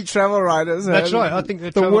bloody travel writers. That's right. I think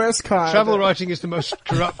the worst kind. Travel writing is the most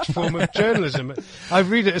corrupt form of journalism. I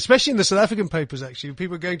read it, especially in the South African papers, actually.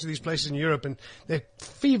 People are going to these places in Europe and they're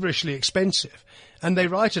feverishly expensive. And they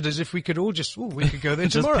write it as if we could all we could go there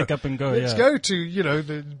just tomorrow. Pick up and go, Let's go to,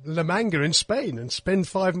 the La Manga in Spain and spend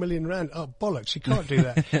 5 million rand. Oh, bollocks, you can't do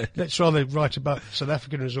that. Let's rather write about South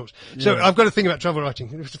African resorts. Yeah. So I've got to think about travel writing.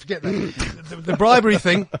 Forget that. the bribery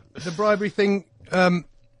thing, I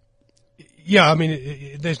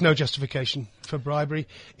mean, there's no justification for bribery.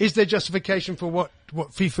 Is there justification for what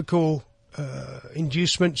FIFA call,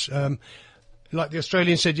 inducements? Like the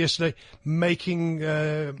Australian said yesterday, making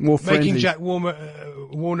Jack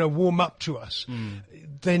Warner warm up to us,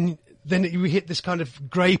 then we hit this kind of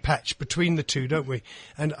grey patch between the two, don't we?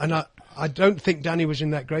 And I don't think Danny was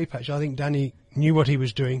in that grey patch. I think Danny knew what he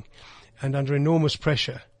was doing, and under enormous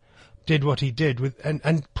pressure, did what he did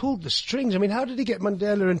and pulled the strings. I mean, how did he get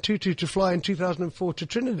Mandela and Tutu to fly in 2004 to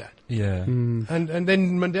Trinidad? Yeah. And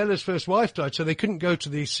then Mandela's first wife died, so they couldn't go to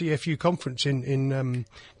the CFU conference in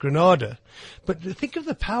Grenada. But think of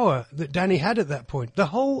the power that Danny had at that point. The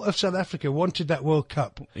whole of South Africa wanted that World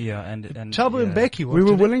Cup. Yeah, and Thabo and Becky wanted we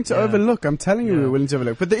were willing to it. overlook. I'm telling you, we were willing to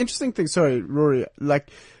overlook. But the interesting thing, sorry, Rory,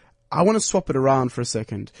 I want to swap it around for a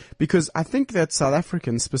second, because I think that South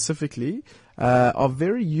Africans specifically are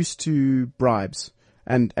very used to bribes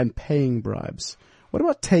and paying bribes. What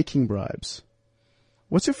about taking bribes?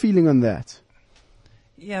 What's your feeling on that?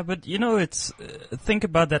 Yeah, but it's think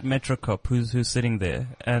about that Metro cop who's sitting there,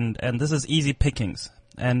 and this is easy pickings,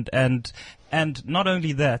 and not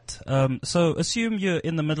only that. So assume you're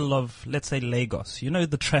in the middle of, let's say, Lagos.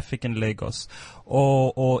 The traffic in Lagos,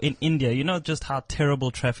 or in India. Just how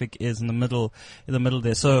terrible traffic is in the middle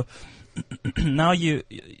there. So now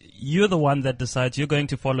you're the one that decides you're going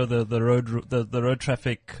to follow the road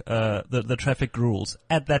traffic the traffic rules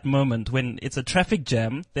at that moment when it's a traffic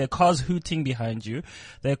jam. There are cars hooting behind you,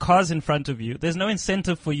 there are cars in front of you. There's no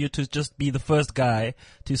incentive for you to just be the first guy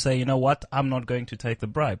to say, you know what, I'm not going to take the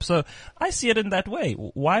bribe. So I see it in that way.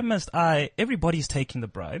 Why must I? Everybody's taking the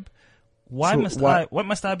bribe. Why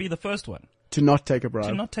must I be the first one? To not take a bribe.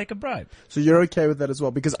 To not take a bribe. So you're okay with that as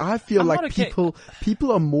well? Because I feel like people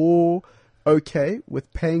are more okay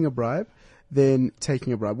with paying a bribe than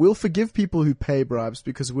taking a bribe. We'll forgive people who pay bribes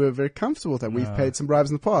because we're very comfortable with that. We've paid some bribes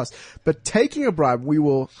in the past. But taking a bribe, we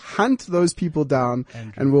will hunt those people down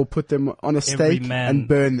and we'll put them on a stake and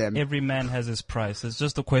burn them. Every man has his price. It's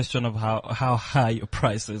just a question of how high your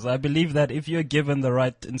price is. I believe that if you're given the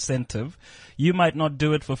right incentive, you might not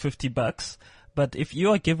do it for $50, but if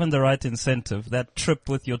you are given the right incentive, that trip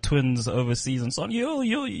with your twins overseas and so on,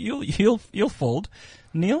 you'll fold.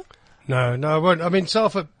 Neil? No, I won't. I mean,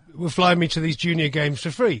 Safa were flying me to these junior games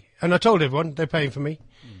for free, and I told everyone they're paying for me.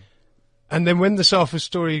 And then when the Safa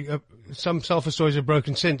story, some Safa stories have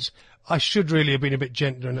broken since, I should really have been a bit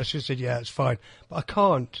gentler, and I should have said, yeah, it's fine. But I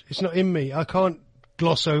can't. It's not in me. I can't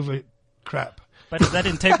gloss over crap. But is that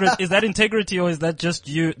integrity? Is that integrity, or is that just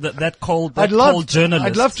you? That cold journalist?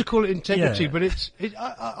 I'd love to call it integrity, but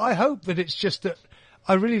I hope that it's just that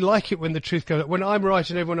I really like it when the truth comes out. When I'm right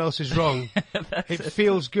and everyone else is wrong, it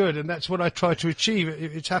feels good, and that's what I try to achieve.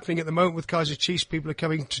 It's happening at the moment with Kaiser Chiefs. People are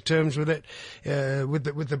coming to terms with it.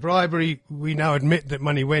 With the bribery, we now admit that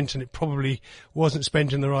money went, and it probably wasn't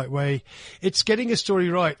spent in the right way. It's getting a story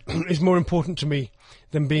right is more important to me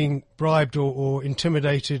than being bribed or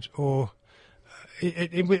intimidated or.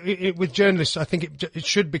 With journalists, I think it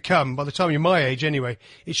should become, by the time you're my age anyway,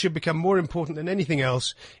 it should become more important than anything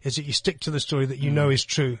else, is that you stick to the story that you know is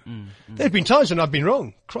true. There have been times when I've been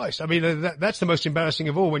wrong. Christ, I mean, that's the most embarrassing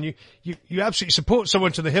of all, when you absolutely support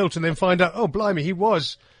someone to the hilt and then find out, oh, blimey, he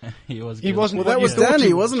wasn't. Well, that was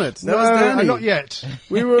Danny, wasn't it? That was Danny. Not yet.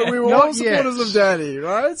 We were all supporters of Danny,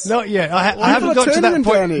 right? Not yet. I haven't got to that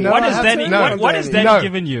point. Danny. No, what has Danny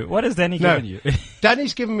given you? What has Danny given you?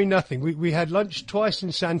 Danny's given me nothing. We had lunch twice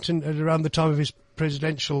in Santon at around the time of his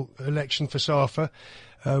presidential election for SAFA.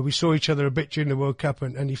 We saw each other a bit during the World Cup,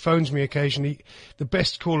 and he phones me occasionally. The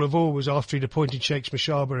best call of all was after he'd appointed Shakes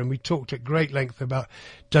Mashaba, and we talked at great length about,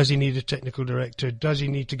 does he need a technical director? Does he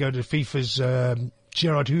need to go to FIFA's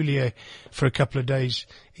Gerard Houllier for a couple of days?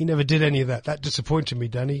 He never did any of that. That disappointed me,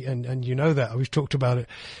 Danny, and you know that. We've talked about it.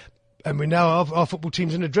 And we're now, our football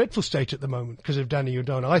team's in a dreadful state at the moment because of Danny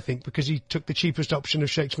Jordan, I think, because he took the cheapest option of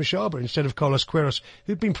Shakes Mashaba instead of Carlos Queiroz,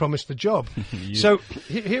 who'd been promised the job. So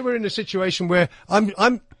here we're in a situation where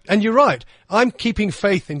and you're right, I'm keeping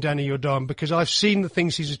faith in Danny Jordan because I've seen the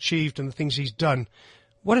things he's achieved and the things he's done.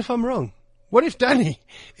 What if I'm wrong? What if Danny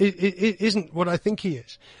isn't what I think he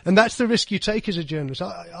is? And that's the risk you take as a journalist.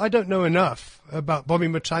 I don't know enough about Bobby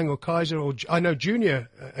Matang or Kaiser, or I know Junior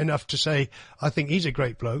enough to say I think he's a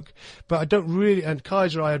great bloke, but I don't really, and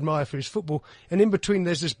Kaiser I admire for his football, and in between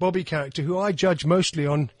there's this Bobby character who I judge mostly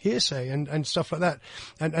on hearsay and stuff like that,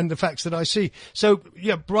 and the facts that I see. So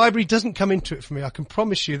yeah, bribery doesn't come into it for me. I can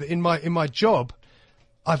promise you that in my job,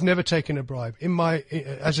 I've never taken a bribe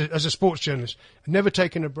as a sports journalist. I've never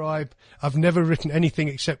taken a bribe. I've never written anything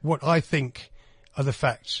except what I think are the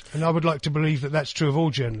facts. And I would like to believe that that's true of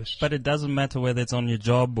all journalists. But it doesn't matter whether it's on your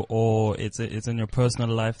job or it's in your personal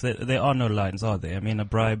life. There are no lines, are there? I mean, a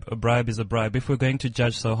bribe is a bribe. If we're going to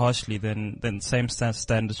judge so harshly, then same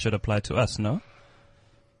standards should apply to us, no?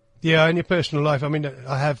 Yeah, in your personal life. I mean,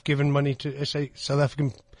 I have given money to, say, South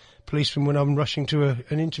African policemen when I'm rushing to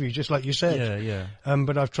an interview, just like you said. Yeah.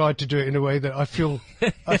 But I've tried to do it in a way that I feel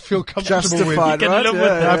comfortable justified, with.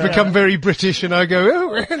 Right? I've become very British, and I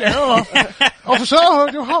go, officer,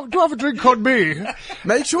 do have a drink on me.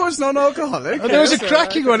 Make sure it's non-alcoholic. And there was a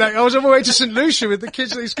cracking one. I was on my way to St. Lucia with the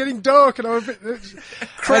kids. It's getting dark, and I was a bit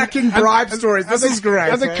cracking bribe stories. This is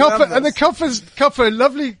great. And the copper,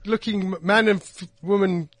 lovely-looking man and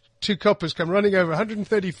woman, two coppers come running over.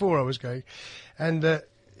 134 I was going, and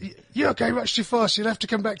you're going much too fast. You'll have to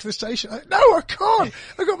come back to the station. No, I can't.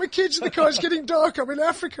 I've got my kids in the car. It's getting dark. I'm in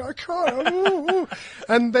Africa. I can't.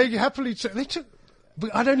 And they happily took.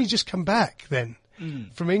 But I'd only just come back then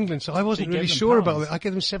from England, so I wasn't really sure about it. I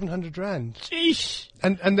gave them 700 rand. Jeez.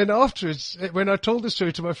 And then afterwards, when I told the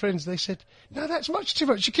story to my friends, they said, "No, that's much too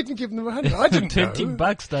much. You couldn't give them 100." I didn't know.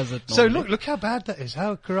 $20 does it. So look how bad that is.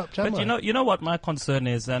 How corrupt am I? But you know what my concern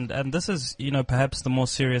is, and this is, perhaps the more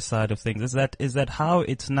serious side of things, is that how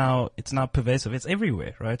it's now pervasive. It's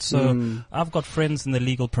everywhere, right? So I've got friends in the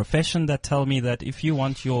legal profession that tell me that if you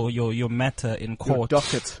want your matter in court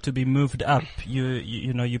to be moved up,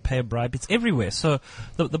 you pay a bribe. It's everywhere. So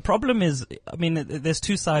the problem is, I mean, there's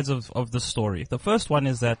two sides of the story. The first one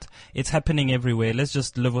is that it's happening everywhere. Let's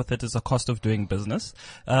just live with it as a cost of doing business.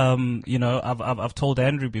 I've told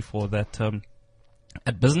Andrew before that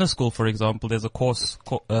at business school, for example, there's a course.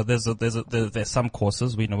 There's some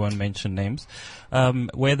courses, we won't mention names,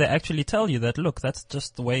 where they actually tell you that, look, that's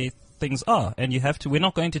just the way things are, and we're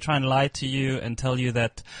not going to try and lie to you and tell you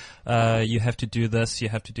that you have to do this, you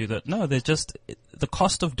have to do that. No, the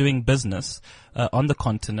cost of doing business on the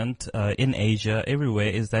continent, in Asia, everywhere,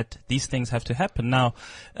 is that these things have to happen. Now,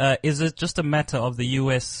 is it just a matter of the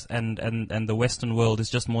US and the Western world is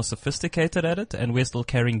just more sophisticated at it, and we're still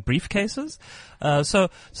carrying briefcases? So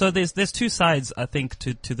there's two sides, I think,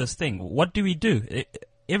 to this thing. What do we do?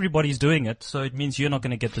 Everybody's doing it, so it means you're not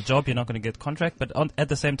going to get the job, you're not going to get the contract, but at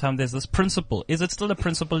the same time there's this principle. Is it still a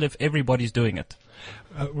principle if everybody's doing it?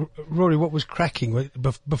 Rory, what was cracking,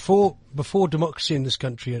 before democracy in this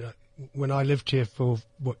country, when I lived here for,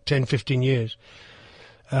 10, 15 years,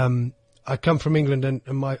 I come from England, and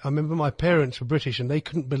I remember my parents were British, and they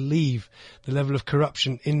couldn't believe the level of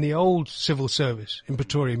corruption in the old civil service in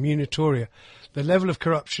Pretoria, Munitoria, the level of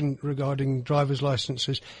corruption regarding driver's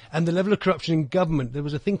licenses, and the level of corruption in government. There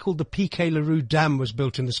was a thing called the P.K. LaRue Dam was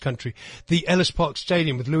built in this country. The Ellis Park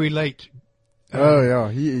Stadium with Louis Late.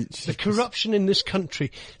 The corruption in this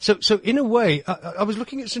country. So in a way, I was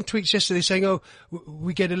looking at some tweets yesterday saying,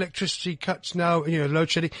 we get electricity cuts now, load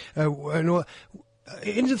shedding, and all.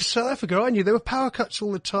 In South Africa, I knew there were power cuts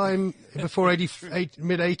all the time before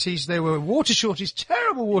mid-80s. There were water shortages,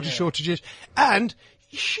 terrible water shortages, and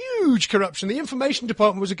huge corruption. The information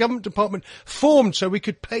department was a government department formed so we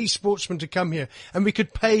could pay sportsmen to come here, and we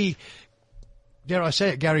could pay, dare I say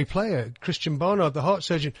it, Gary Player, Christian Barnard, the heart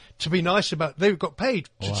surgeon, to be nice about. They got paid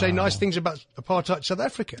to say nice things about apartheid South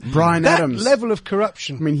Africa. Brian Adams. That level of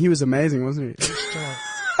corruption. I mean, he was amazing, wasn't he?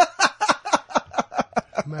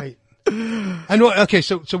 Mate. And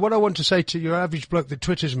so what I want to say to your average bloke that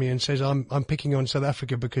twitters me and says I'm picking on South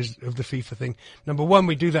Africa because of the FIFA thing. Number one,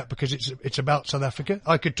 we do that because it's about South Africa.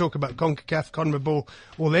 I could talk about CONCACAF, CONMEBOL,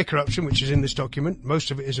 all their corruption, which is in this document.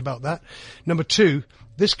 Most of it is about that. Number two,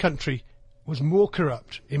 this country was more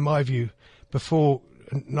corrupt, in my view, before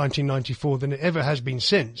 1994 than it ever has been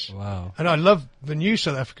since. Wow. And I love the new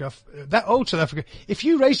South Africa, that old South Africa. If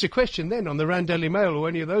you raised a question then on the Rand Daily Mail or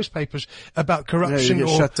any of those papers about corruption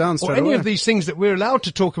shut down or any of these things that we're allowed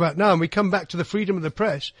to talk about now, and we come back to the freedom of the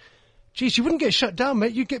press, geez, you wouldn't get shut down,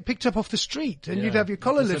 mate. You'd get picked up off the street and you'd have your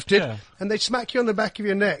collar lifted and they'd smack you on the back of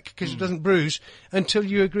your neck because it doesn't bruise until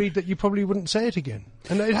you agreed that you probably wouldn't say it again.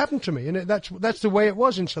 And it happened to me, and that's the way it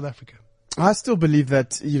was in South Africa. I still believe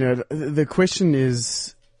that, the question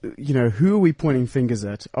is, who are we pointing fingers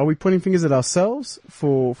at? Are we pointing fingers at ourselves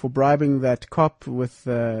for bribing that cop with,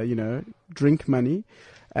 drink money?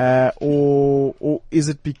 Or is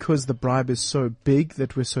it because the bribe is so big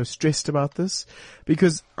that we're so stressed about this?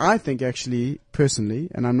 Because I think actually, personally,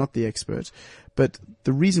 and I'm not the expert, but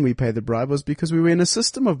the reason we paid the bribe was because we were in a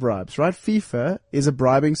system of bribes, right? FIFA is a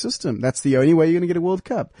bribing system. That's the only way you're going to get a World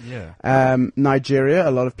Cup. Yeah. Nigeria,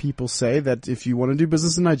 a lot of people say that if you want to do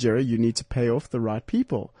business in Nigeria, you need to pay off the right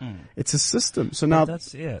people. It's a system. So now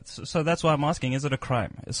So that's why I'm asking: is it a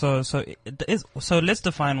crime? So let's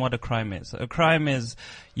define what a crime is. A crime is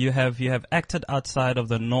you have acted outside of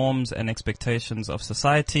the norms and expectations of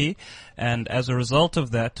society, and as a result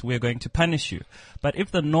of that, we're going to punish you. But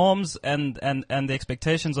if the norms and the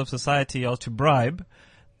expectations of society are to bribe,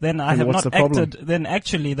 then I have not acted. Then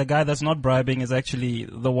actually, the guy that's not bribing is actually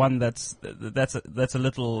the one that's a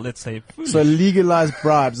little, let's say, foolish. So legalize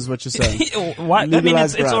bribes is what you're saying. I mean,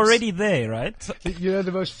 it's already there, right?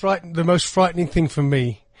 The most frightening thing for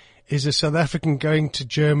me is a South African going to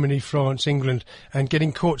Germany, France, England, and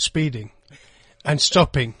getting caught speeding, and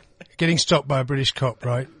getting stopped by a British cop,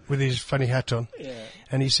 right, with his funny hat on. Yeah.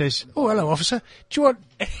 And he says, "Oh, hello, officer. Do you want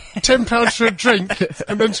 £10 for a drink?"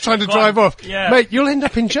 And then trying to drive off. Yeah. Mate, you'll end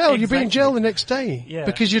up in jail. Exactly. You'll be in jail the next day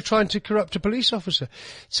because you're trying to corrupt a police officer.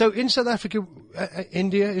 So in South Africa,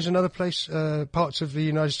 India is another place, parts of the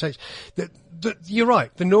United States. You're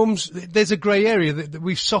right. The norms, there's a grey area that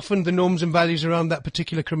we've softened the norms and values around that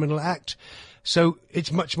particular criminal act. So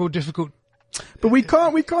it's much more difficult. But we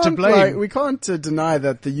can't deny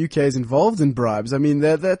that the UK is involved in bribes. I mean,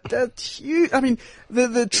 that huge. I mean,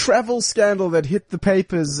 the travel scandal that hit the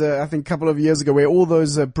papers, I think a couple of years ago, where all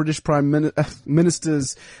those British prime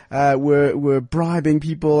ministers were bribing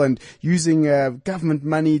people and using government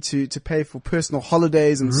money to pay for personal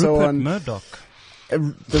holidays and so on. Rupert Murdoch.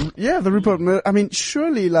 The Rupert Murdoch. I mean,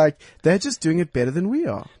 surely, they're just doing it better than we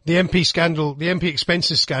are. The MP scandal, the MP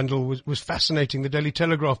expenses scandal was fascinating. The Daily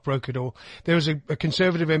Telegraph broke it all. There was a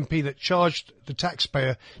Conservative MP that charged the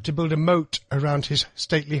taxpayer to build a moat around his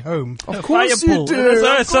stately home. Of course you do.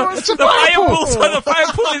 So the fire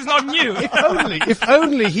pool is not new. If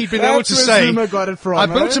only he'd been able to say, Zuma got it from, I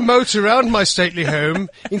built a moat around my stately home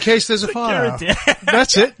in case there's a fire.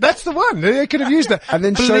 That's it. That's the one. They could have used that. And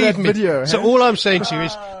then show that video. So all I'm saying to you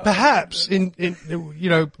is, perhaps in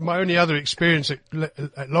my only other experience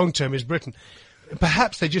at long term is Britain.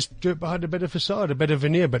 perhaps they just do it behind a better facade, a better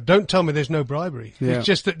veneer, but don't tell me there's no bribery. Yeah. It's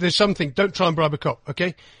just that there's something. Don't try and bribe a cop,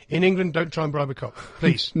 okay? In England, don't try and bribe a cop,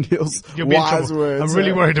 please. Neil's You'll be in wise trouble. words. I'm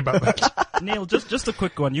really worried about that. Neil, just a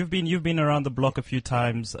quick one. You've been around the block a few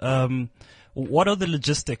times. What are the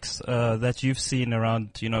logistics that you've seen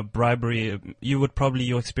around, bribery? Your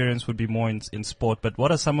experience would be more in sport, but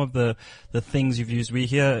what are some of the things you've used? We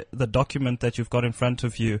hear the document that you've got in front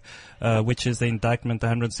of you, which is the indictment, the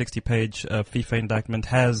 160-page FIFA indictment,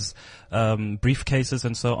 has briefcases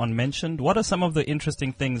and so on mentioned. What are some of the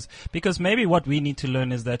interesting things? Because maybe what we need to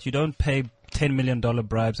learn is that you don't pay $10 million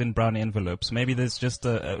bribes in brown envelopes. Maybe there's just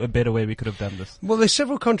a better way we could have done this. Well, there's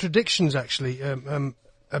several contradictions, actually,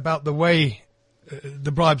 about the way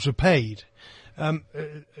the bribes were paid.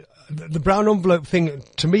 The brown envelope thing,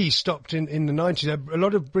 to me, stopped in the 90s. A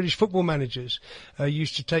lot of British football managers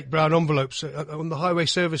used to take brown envelopes on the highway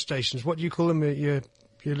service stations. What do you call them? You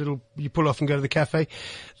pull off and go to the cafe.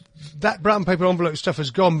 That brown paper envelope stuff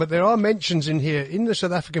has gone, but there are mentions in here, in the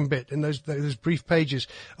South African bit, in those brief pages,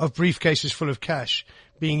 of briefcases full of cash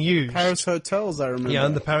being used. Paris hotels, I remember. Yeah,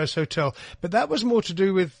 and the Paris hotel. But that was more to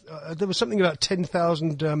do with, there was something about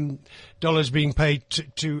 $10,000 being paid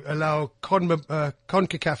to allow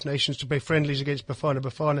CONCACAF nations to play friendlies against Bafana.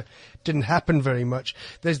 Bafana didn't happen very much.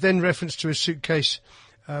 There's then reference to a suitcase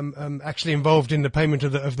actually involved in the payment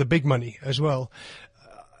of the big money as well.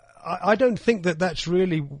 I don't think that that's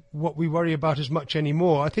really what we worry about as much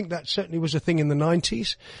anymore. I think that certainly was a thing in the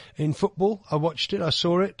 90s in football. I watched it, I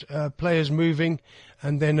saw it, players moving,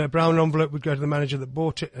 and then a brown envelope would go to the manager that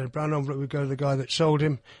bought it, and a brown envelope would go to the guy that sold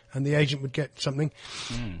him, and the agent would get something.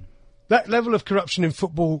 That level of corruption in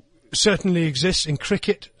football certainly exists. In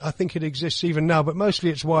cricket, I think it exists even now, but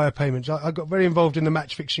mostly it's wire payments. I got very involved in the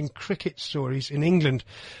match-fixing cricket stories in England,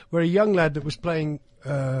 where a young lad that was playing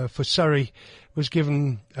for Surrey was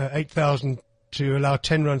given 8,000 to allow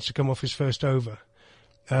 10 runs to come off his first over.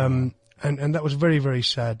 And that was very, very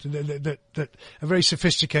sad. That a very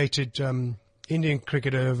sophisticated Indian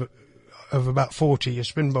cricketer of about 40, a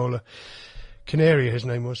spin bowler, Canaria his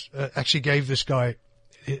name was, actually gave this guy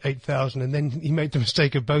 8,000, and then he made the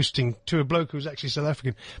mistake of boasting to a bloke who was actually South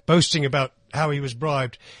African, boasting about how he was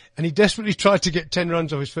bribed, and he desperately tried to get 10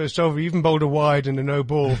 runs off his first over. He even bowled a wide and a no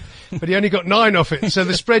ball, but he only got 9 off it. So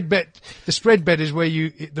the spread bet is where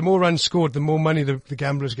the more runs scored, the more money the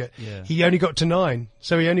gamblers get. Yeah. He only got to 9,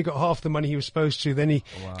 so he only got half the money he was supposed to. Then he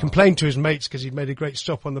complained to his mates because he'd made a great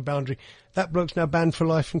stop on the boundary. That bloke's now banned for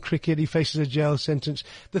life from cricket. He faces a jail sentence.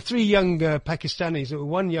 The 3 young Pakistanis,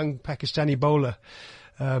 one young Pakistani bowler,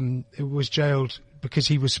 was jailed because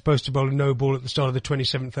he was supposed to bowl a no ball at the start of the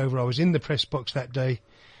 27th over. I was in the press box that day.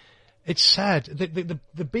 It's sad.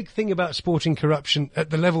 The big thing about sporting corruption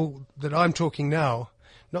at the level that I'm talking now,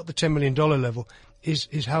 not the $10 million level,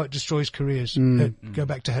 is how it destroys careers. Go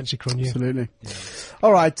back to Hansi Cronje. Absolutely. Yeah.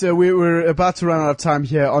 All right, we're about to run out of time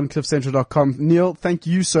here on CliffCentral.com. Neil, thank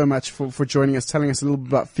you so much for joining us, telling us a little bit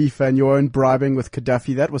about FIFA and your own bribing with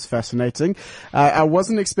Gaddafi. That was fascinating. I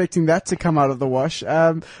wasn't expecting that to come out of the wash.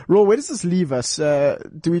 Raw, where does this leave us? Do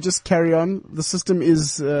we just carry on? The system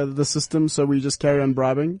is the system, so we just carry on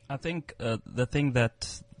bribing? I think the thing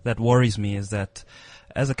that worries me is that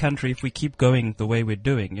as a country, if we keep going the way we're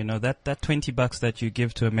doing, that $20 that you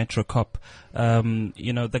give to a Metro cop,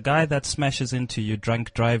 the guy that smashes into you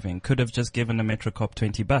drunk driving could have just given a Metro cop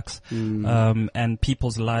 $20, and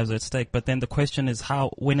people's lives are at stake. But then the question is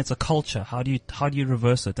when it's a culture, how do you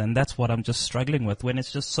reverse it? And that's what I'm just struggling with. When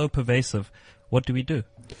it's just so pervasive, what do we do?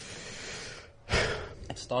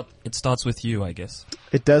 It starts with you, I guess.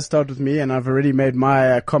 It does start with me, and I've already made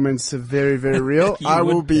my comments very, very real. I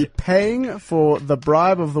will be paying for the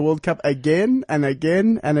bribe of the World Cup again and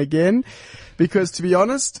again and again, because to be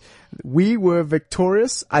honest, we were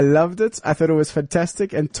victorious. I loved it. I thought it was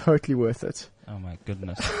fantastic and totally worth it. Oh my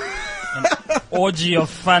goodness. An orgy of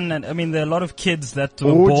fun, and I mean there are a lot of kids that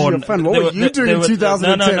were born. Orgy of fun. What were you doing in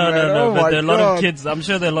 2010? No. But there are a lot of kids. I'm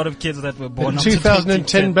sure there are a lot of kids that were born.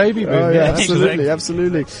 2010 baby boom. Oh yeah,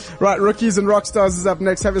 absolutely. Right, Rookies and Rockstars is up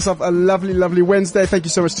next. Have yourself a lovely, lovely Wednesday. Thank you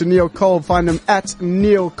so much to Neil Cole. Find him at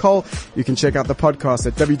Neil Cole. You can check out the podcast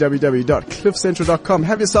at www.cliffcentral.com.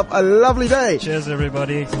 Have yourself a lovely day. Cheers,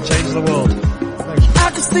 everybody. Change the world.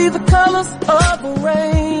 I can see the colors of a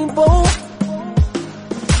rainbow.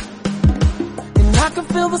 I can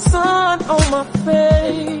feel the sun on my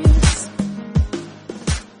face.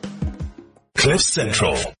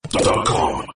 CliffCentral.com